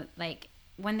 like,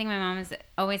 one thing my mom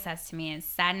always says to me is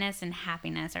sadness and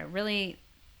happiness are really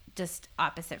just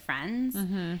opposite friends.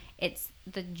 It's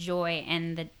the joy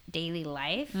and the daily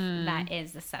life that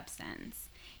is the substance,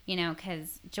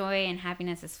 because joy and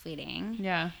happiness is fleeting.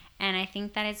 Yeah. And I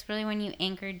think that it's really when you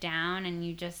anchor down and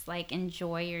you just like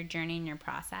enjoy your journey and your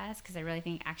process, because I really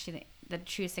think actually the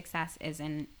true success is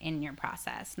in your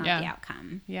process, not the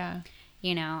outcome. Yeah.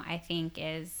 I think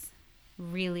is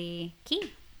really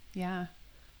key. Yeah.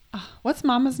 What's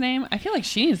Mama's name? I feel like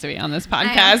she needs to be on this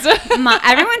podcast.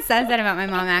 Everyone says that about my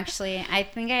mom, actually. I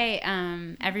think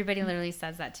everybody literally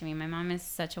says that to me. My mom is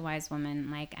such a wise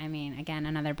woman. Like, I mean, again,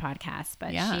 another podcast,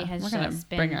 but she has just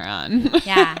been... bring her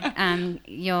on.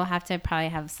 You'll have to probably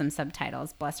have some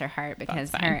subtitles, bless her heart,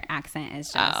 because her accent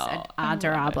is just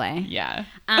adorable. Yeah.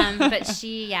 But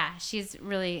she's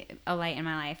really a light in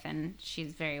my life, and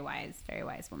she's very wise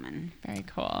woman. Very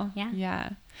cool. Yeah. Yeah.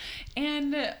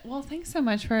 And well, thanks so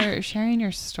much for sharing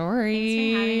your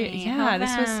story. Thanks for having me. Yeah,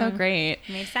 this was so great.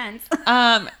 Made sense.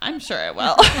 I'm sure it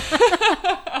will.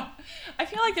 I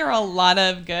feel like there are a lot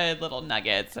of good little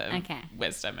nuggets of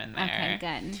wisdom in there.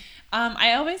 Okay, good.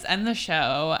 I always end the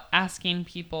show asking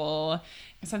people,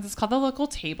 since it's called The Local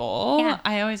Table,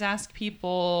 I always ask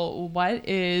people, what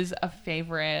is a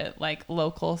favorite like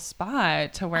local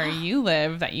spot to where you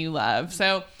live that you love?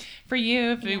 So for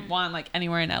you, if you want like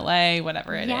anywhere in LA,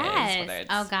 whatever it is, whether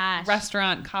it's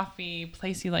restaurant, coffee,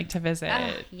 place you like to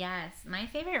visit. Yes. My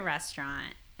favorite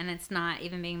restaurant, and it's not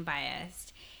even being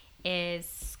biased, is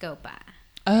Scopa.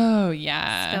 Oh,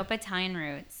 yeah. Scopa Italian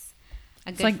Roots.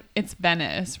 It's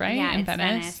Venice, right? Yeah, in it's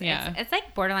Venice. Yeah. It's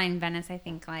like borderline Venice, I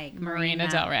think, like Marina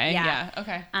Del Rey. Yeah.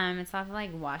 Okay. It's off of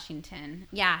like Washington.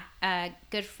 Yeah. A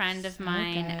good friend of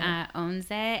mine owns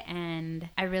it, and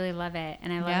I really love it.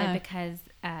 And I love it because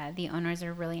the owners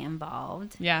are really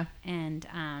involved. Yeah. And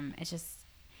it's just,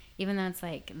 even though it's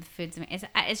like the food's,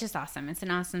 it's just awesome. It's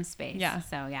an awesome space. Yeah.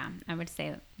 So yeah, I would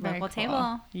say Very local cool.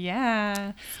 table.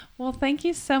 Yeah. Well, thank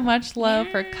you so much, Lo,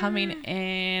 for coming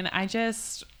in. I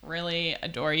just really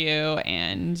adore you,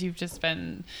 and you've just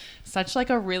been such like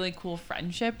a really cool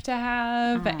friendship to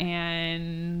have.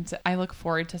 And I look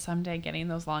forward to someday getting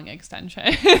those long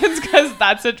extensions because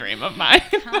that's a dream of mine.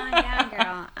 Come on down,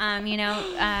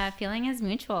 girl. Feeling is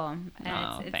mutual.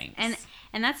 Thanks.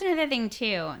 And that's another thing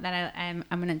too that I'm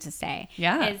going to say.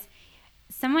 Yeah. Is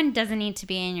someone doesn't need to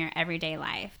be in your everyday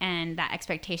life, and that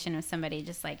expectation of somebody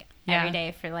just like every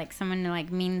day for like someone to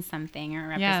like mean something or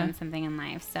represent something in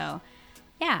life. So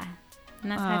yeah.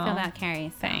 And that's how I feel about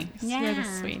Carrie. So. Thanks. Yeah. You're the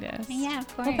sweetest. Yeah,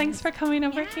 of course. Well, thanks for coming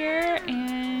over here.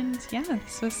 And yeah,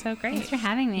 this was so great. Thanks for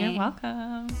having me. You're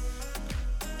welcome.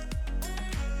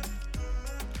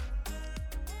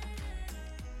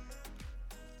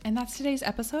 And that's today's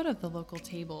episode of The Local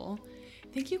Table.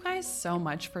 Thank you guys so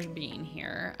much for being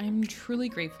here. I'm truly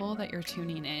grateful that you're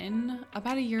tuning in.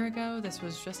 About a year ago, this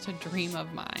was just a dream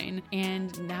of mine.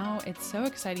 And now it's so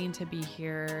exciting to be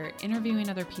here, interviewing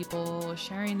other people,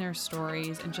 sharing their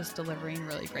stories, and just delivering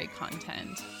really great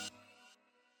content.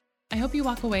 I hope you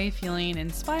walk away feeling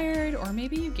inspired, or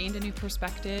maybe you gained a new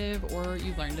perspective, or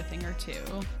you learned a thing or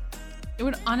two. It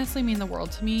would honestly mean the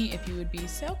world to me if you would be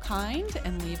so kind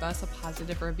and leave us a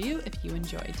positive review if you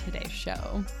enjoyed today's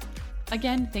show.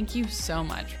 Again, thank you so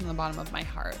much from the bottom of my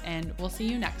heart, and we'll see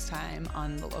you next time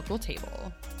on The Local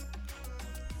Table.